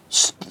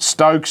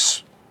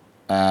 Stokes,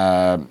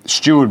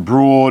 Stuart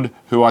Broad,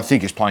 who I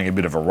think is playing a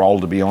bit of a role,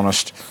 to be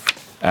honest.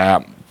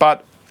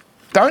 But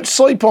don't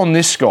sleep on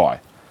this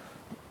guy.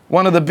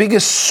 One of the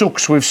biggest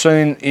sooks we've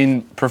seen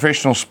in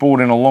professional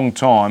sport in a long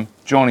time,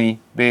 Johnny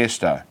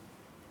Bairstow.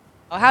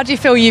 How do you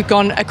feel you've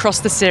gone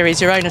across the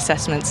series, your own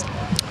assessments?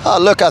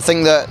 Look, I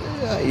think that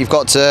you've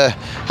got to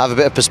have a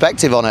bit of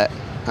perspective on it.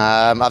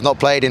 I've not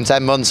played in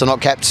 10 months, I've not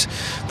kept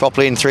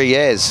properly in 3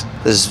 years.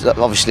 There's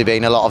obviously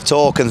been a lot of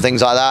talk and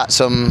things like that,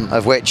 some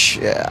of which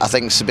I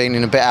think have been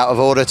in a bit out of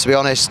order, to be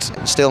honest.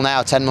 Still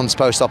now, 10 months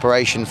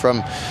post-operation from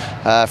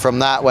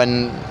that,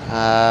 when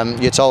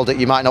you're told that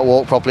you might not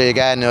walk properly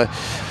again,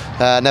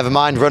 never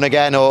mind run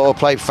again or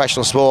play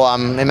professional sport.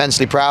 I'm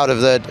immensely proud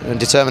of the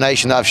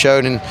determination that I've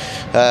shown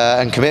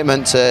and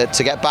commitment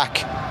to get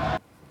back.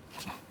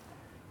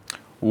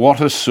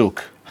 What a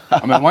sook.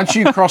 I mean, once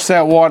you cross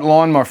that white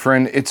line, my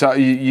friend, it's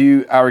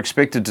you are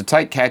expected to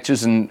take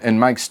catches and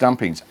make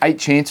stumpings. 8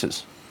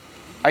 chances.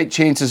 8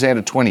 chances out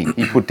of 20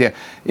 he put down.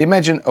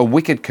 Imagine a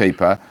wicket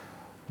keeper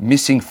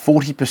missing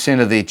 40%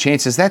 of their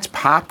chances. That's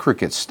park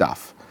cricket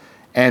stuff.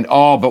 And,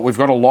 but we've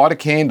got to light a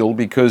candle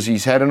because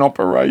he's had an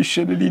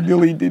operation and he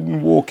nearly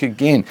didn't walk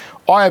again.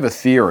 I have a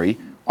theory.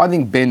 I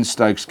think Ben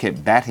Stokes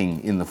kept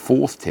batting in the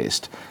 4th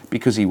test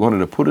because he wanted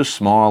to put a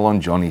smile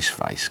on Johnny's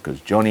face, because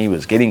Johnny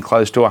was getting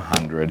close to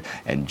 100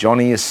 and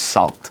Johnny has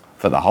sulked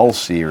for the whole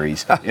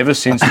series ever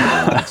since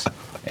Lords.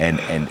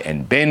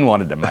 And Ben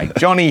wanted to make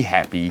Johnny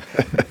happy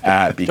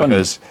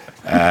because,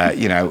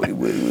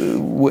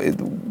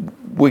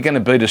 we're going to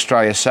beat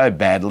Australia so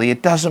badly,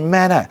 it doesn't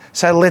matter.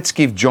 So let's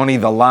give Johnny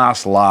the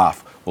last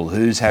laugh. Well,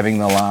 who's having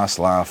the last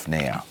laugh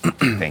now?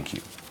 Thank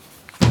you.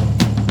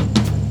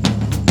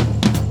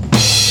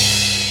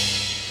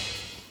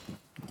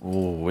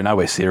 Oh, we know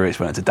we're serious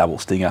when it's a double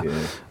stinger.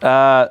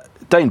 Yeah.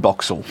 Dean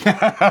Boxall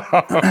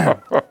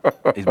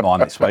is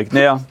mine this week.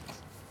 Now,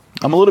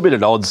 I'm a little bit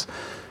at odds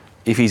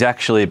if he's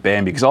actually a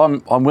Bambi, because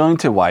I'm willing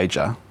to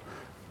wager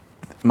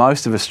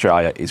most of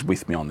Australia is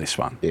with me on this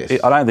one. Yes.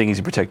 I don't think he's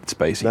a protected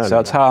species.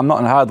 It's hard. I'm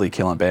not hardly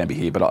killing Bambi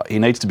here, but he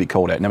needs to be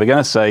called out. Now, we're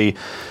going to see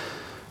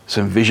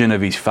some vision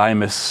of his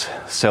famous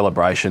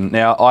celebration.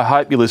 Now, I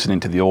hope you're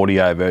listening to the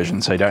audio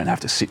version so you don't have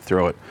to sit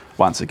through it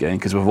once again,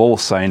 because we've all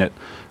seen it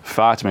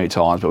far too many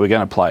times, but we're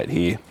going to play it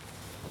here.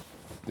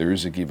 There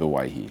is a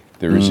giveaway here.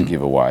 There is a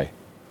giveaway.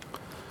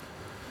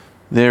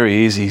 There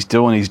he is. He's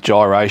doing his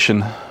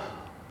gyration.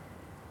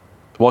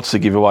 What's the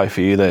giveaway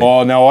for you there?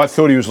 Oh, no, I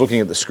thought he was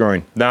looking at the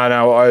screen.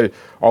 No,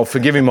 I'll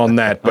forgive him on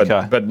that, but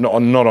Okay. but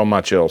not on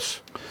much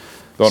else.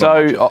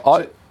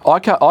 I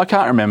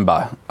can't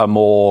remember a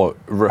more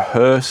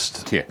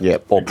rehearsed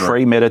or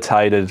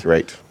premeditated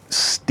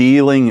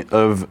stealing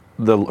of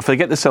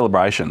forget the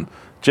celebration,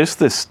 just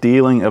the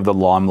stealing of the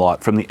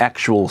limelight from the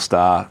actual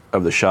star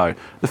of the show.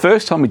 The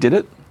first time we did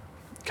it,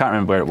 can't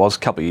remember where it was, a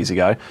couple of years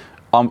ago,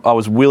 I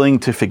was willing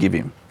to forgive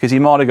him because he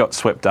might have got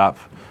swept up.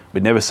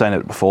 We'd never seen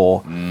it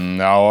before.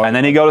 No. And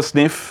then he got a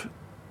sniff.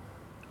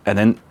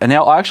 And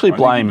now I actually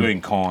blame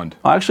being kind.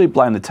 I actually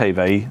blame the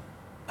TV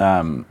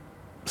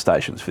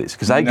stations for this,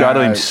 because they go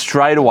to him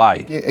straight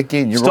away. Yeah,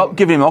 again, you're Stop right.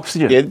 giving him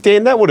oxygen. Yeah,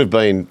 Dan, that would have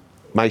been,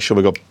 make sure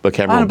we got the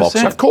camera on 100%.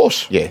 box. Of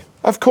course. Yeah.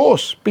 Of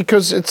course.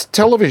 Because it's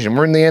television.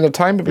 We're in the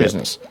entertainment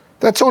business.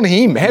 That's on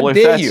him. How Well,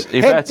 dare you?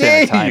 if How that's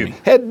dare you? entertaining.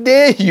 How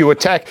dare you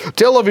attack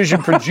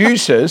television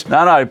producers?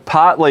 No.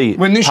 Partly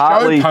When this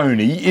partly, show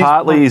pony is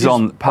partly is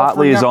on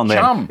offering up them.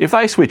 chum. If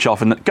they switch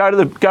off and go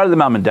to the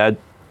mum and dad,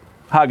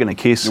 hug and a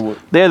kiss,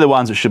 they're the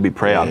ones that should be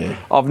proud. Yeah.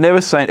 I've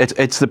never seen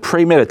it's the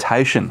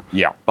premeditation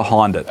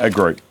behind it.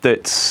 Agreed.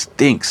 That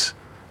stinks.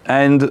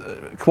 And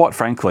quite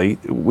frankly,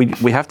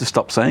 we have to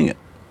stop seeing it.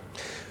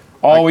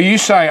 Oh, are you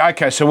saying,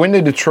 okay, so we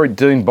need to treat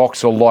Dean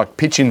Boxall like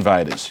pitch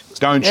invaders.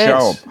 Don't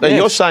show them. Now,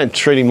 you're saying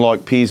treat him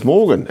like Piers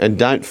Morgan and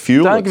don't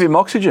fuel Don't it. give him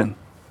oxygen.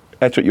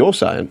 That's what you're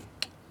saying.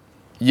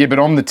 Yeah, but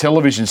on the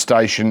television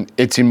station,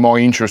 it's in my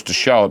interest to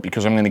show it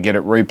because I'm going to get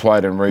it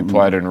replayed and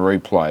replayed and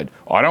replayed.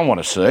 I don't want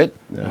to see it,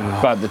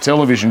 but the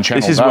television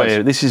channel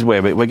This is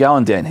where we're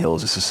going downhill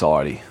as a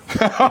society. if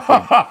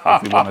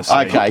we want to see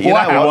Okay, him. you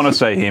know We what? want to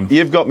see him.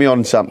 You've got me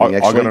on something, I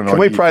actually. got an Can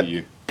we idea for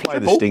you. play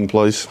the sting,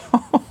 please?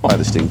 Play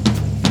the sting.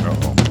 I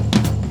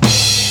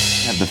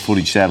have the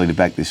footage, sadly, to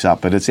back this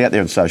up, but it's out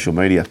there on social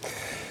media.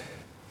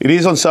 It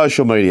is on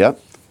social media,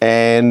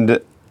 and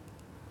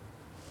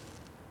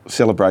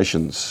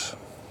celebrations.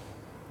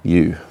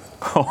 You.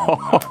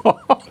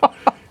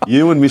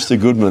 You and Mr.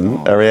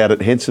 Goodman are out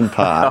at Henson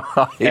Park,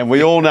 and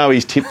we all know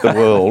he's tipped the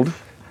world.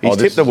 He's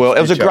tipped the world.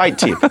 It was a great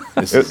tip.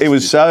 It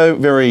was so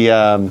very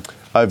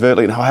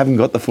overtly, and I haven't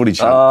got the footage,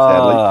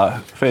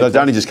 sadly. So it's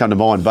only just come to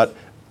mind, but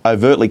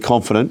overtly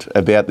confident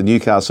about the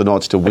Newcastle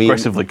Knights to win.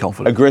 Aggressively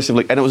confident.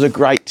 Aggressively, and it was a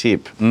great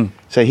tip.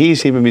 So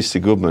here's him and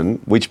Mr. Goodman,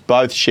 which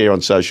both share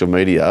on social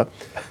media,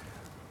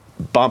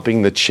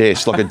 bumping the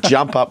chest, like a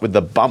jump up with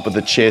the bump of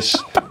the chest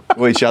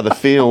to each other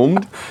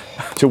filmed,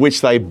 to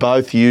which they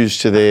both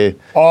used to their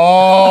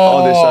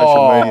on their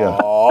social media.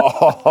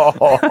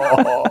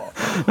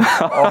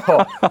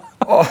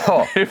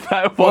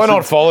 Why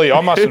not follow you?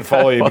 I mustn't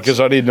follow you because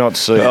I did not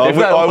see it.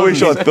 I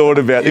wish I'd thought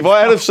about it. If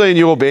I had have seen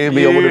your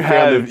Bambi, I would have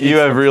found it. You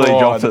have really Pride.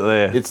 dropped it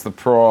there. It's the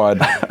pride.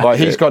 Like,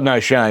 he's got no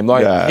shame.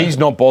 Like, No. he's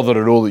not bothered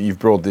at all that you've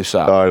brought this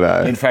up. I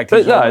know. In fact,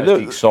 he's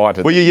almost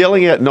excited. Were you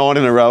yelling out 9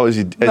 in a row as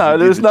you did No,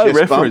 there was the no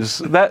chest bump? reference.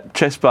 That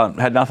chest bump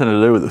had nothing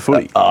to do with the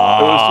footy. It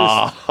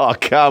was Oh,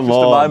 come just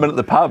a on. moment at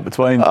the pub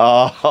between two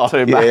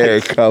Yeah,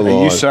 mates. come Are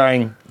on. you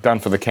saying done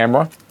for the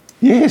camera?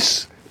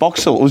 Yes.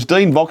 Boxall. It was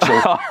Dean Boxall.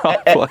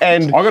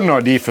 and I got an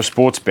idea for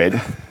sports bet. I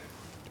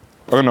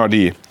got an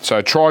idea.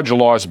 So Try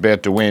July's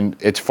about to end.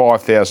 It's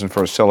 5,000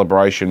 for a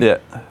celebration. Yeah.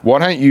 Why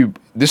don't you?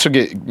 This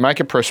will make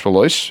a press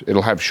release.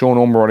 It'll have Sean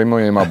Ormer in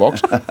my email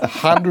box.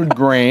 100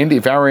 grand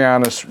if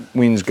Ariana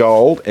wins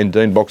gold and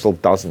Dean Boxall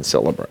doesn't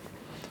celebrate.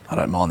 I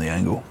don't mind the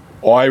angle.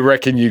 I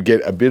reckon you'd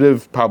get a bit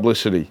of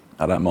publicity.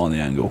 I don't mind the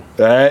angle.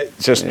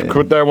 Just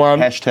put that one.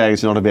 hashtag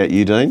it's not about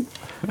you, Dean.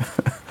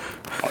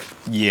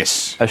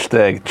 Yes.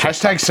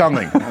 Hashtag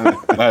something.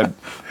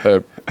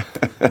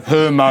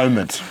 Her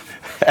moment.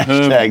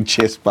 Hashtag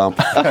chest bump.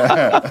 All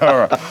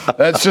right.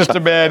 That's just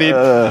about it.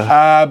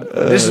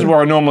 This is where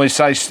I normally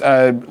say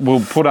we'll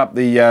put up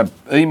the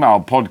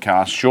email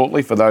podcast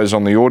shortly for those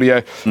on the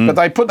audio, but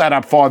they put that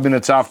up 5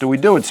 minutes after we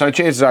do it. So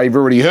chances are you've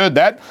already heard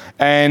that,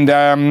 and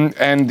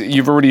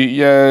you've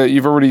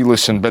already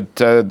listened. But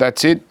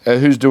that's it.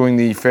 Who's doing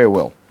the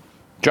farewell?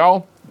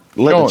 Joel.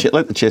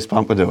 Let the chest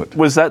bumper do it.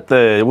 Was that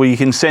well, you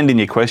can send in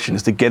your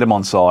questions to get them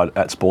on side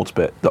at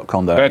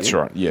sportsbet.com.au. That's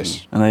right.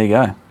 Yes. And there you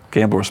go.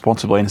 Gamble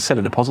responsibly and set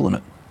a deposit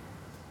limit.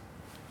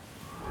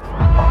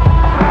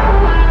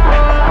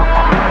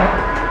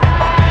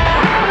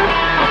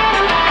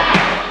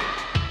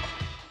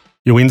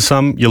 You win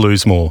some, you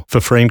lose more.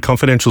 For free and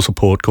confidential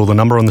support, call the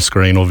number on the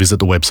screen or visit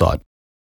the website.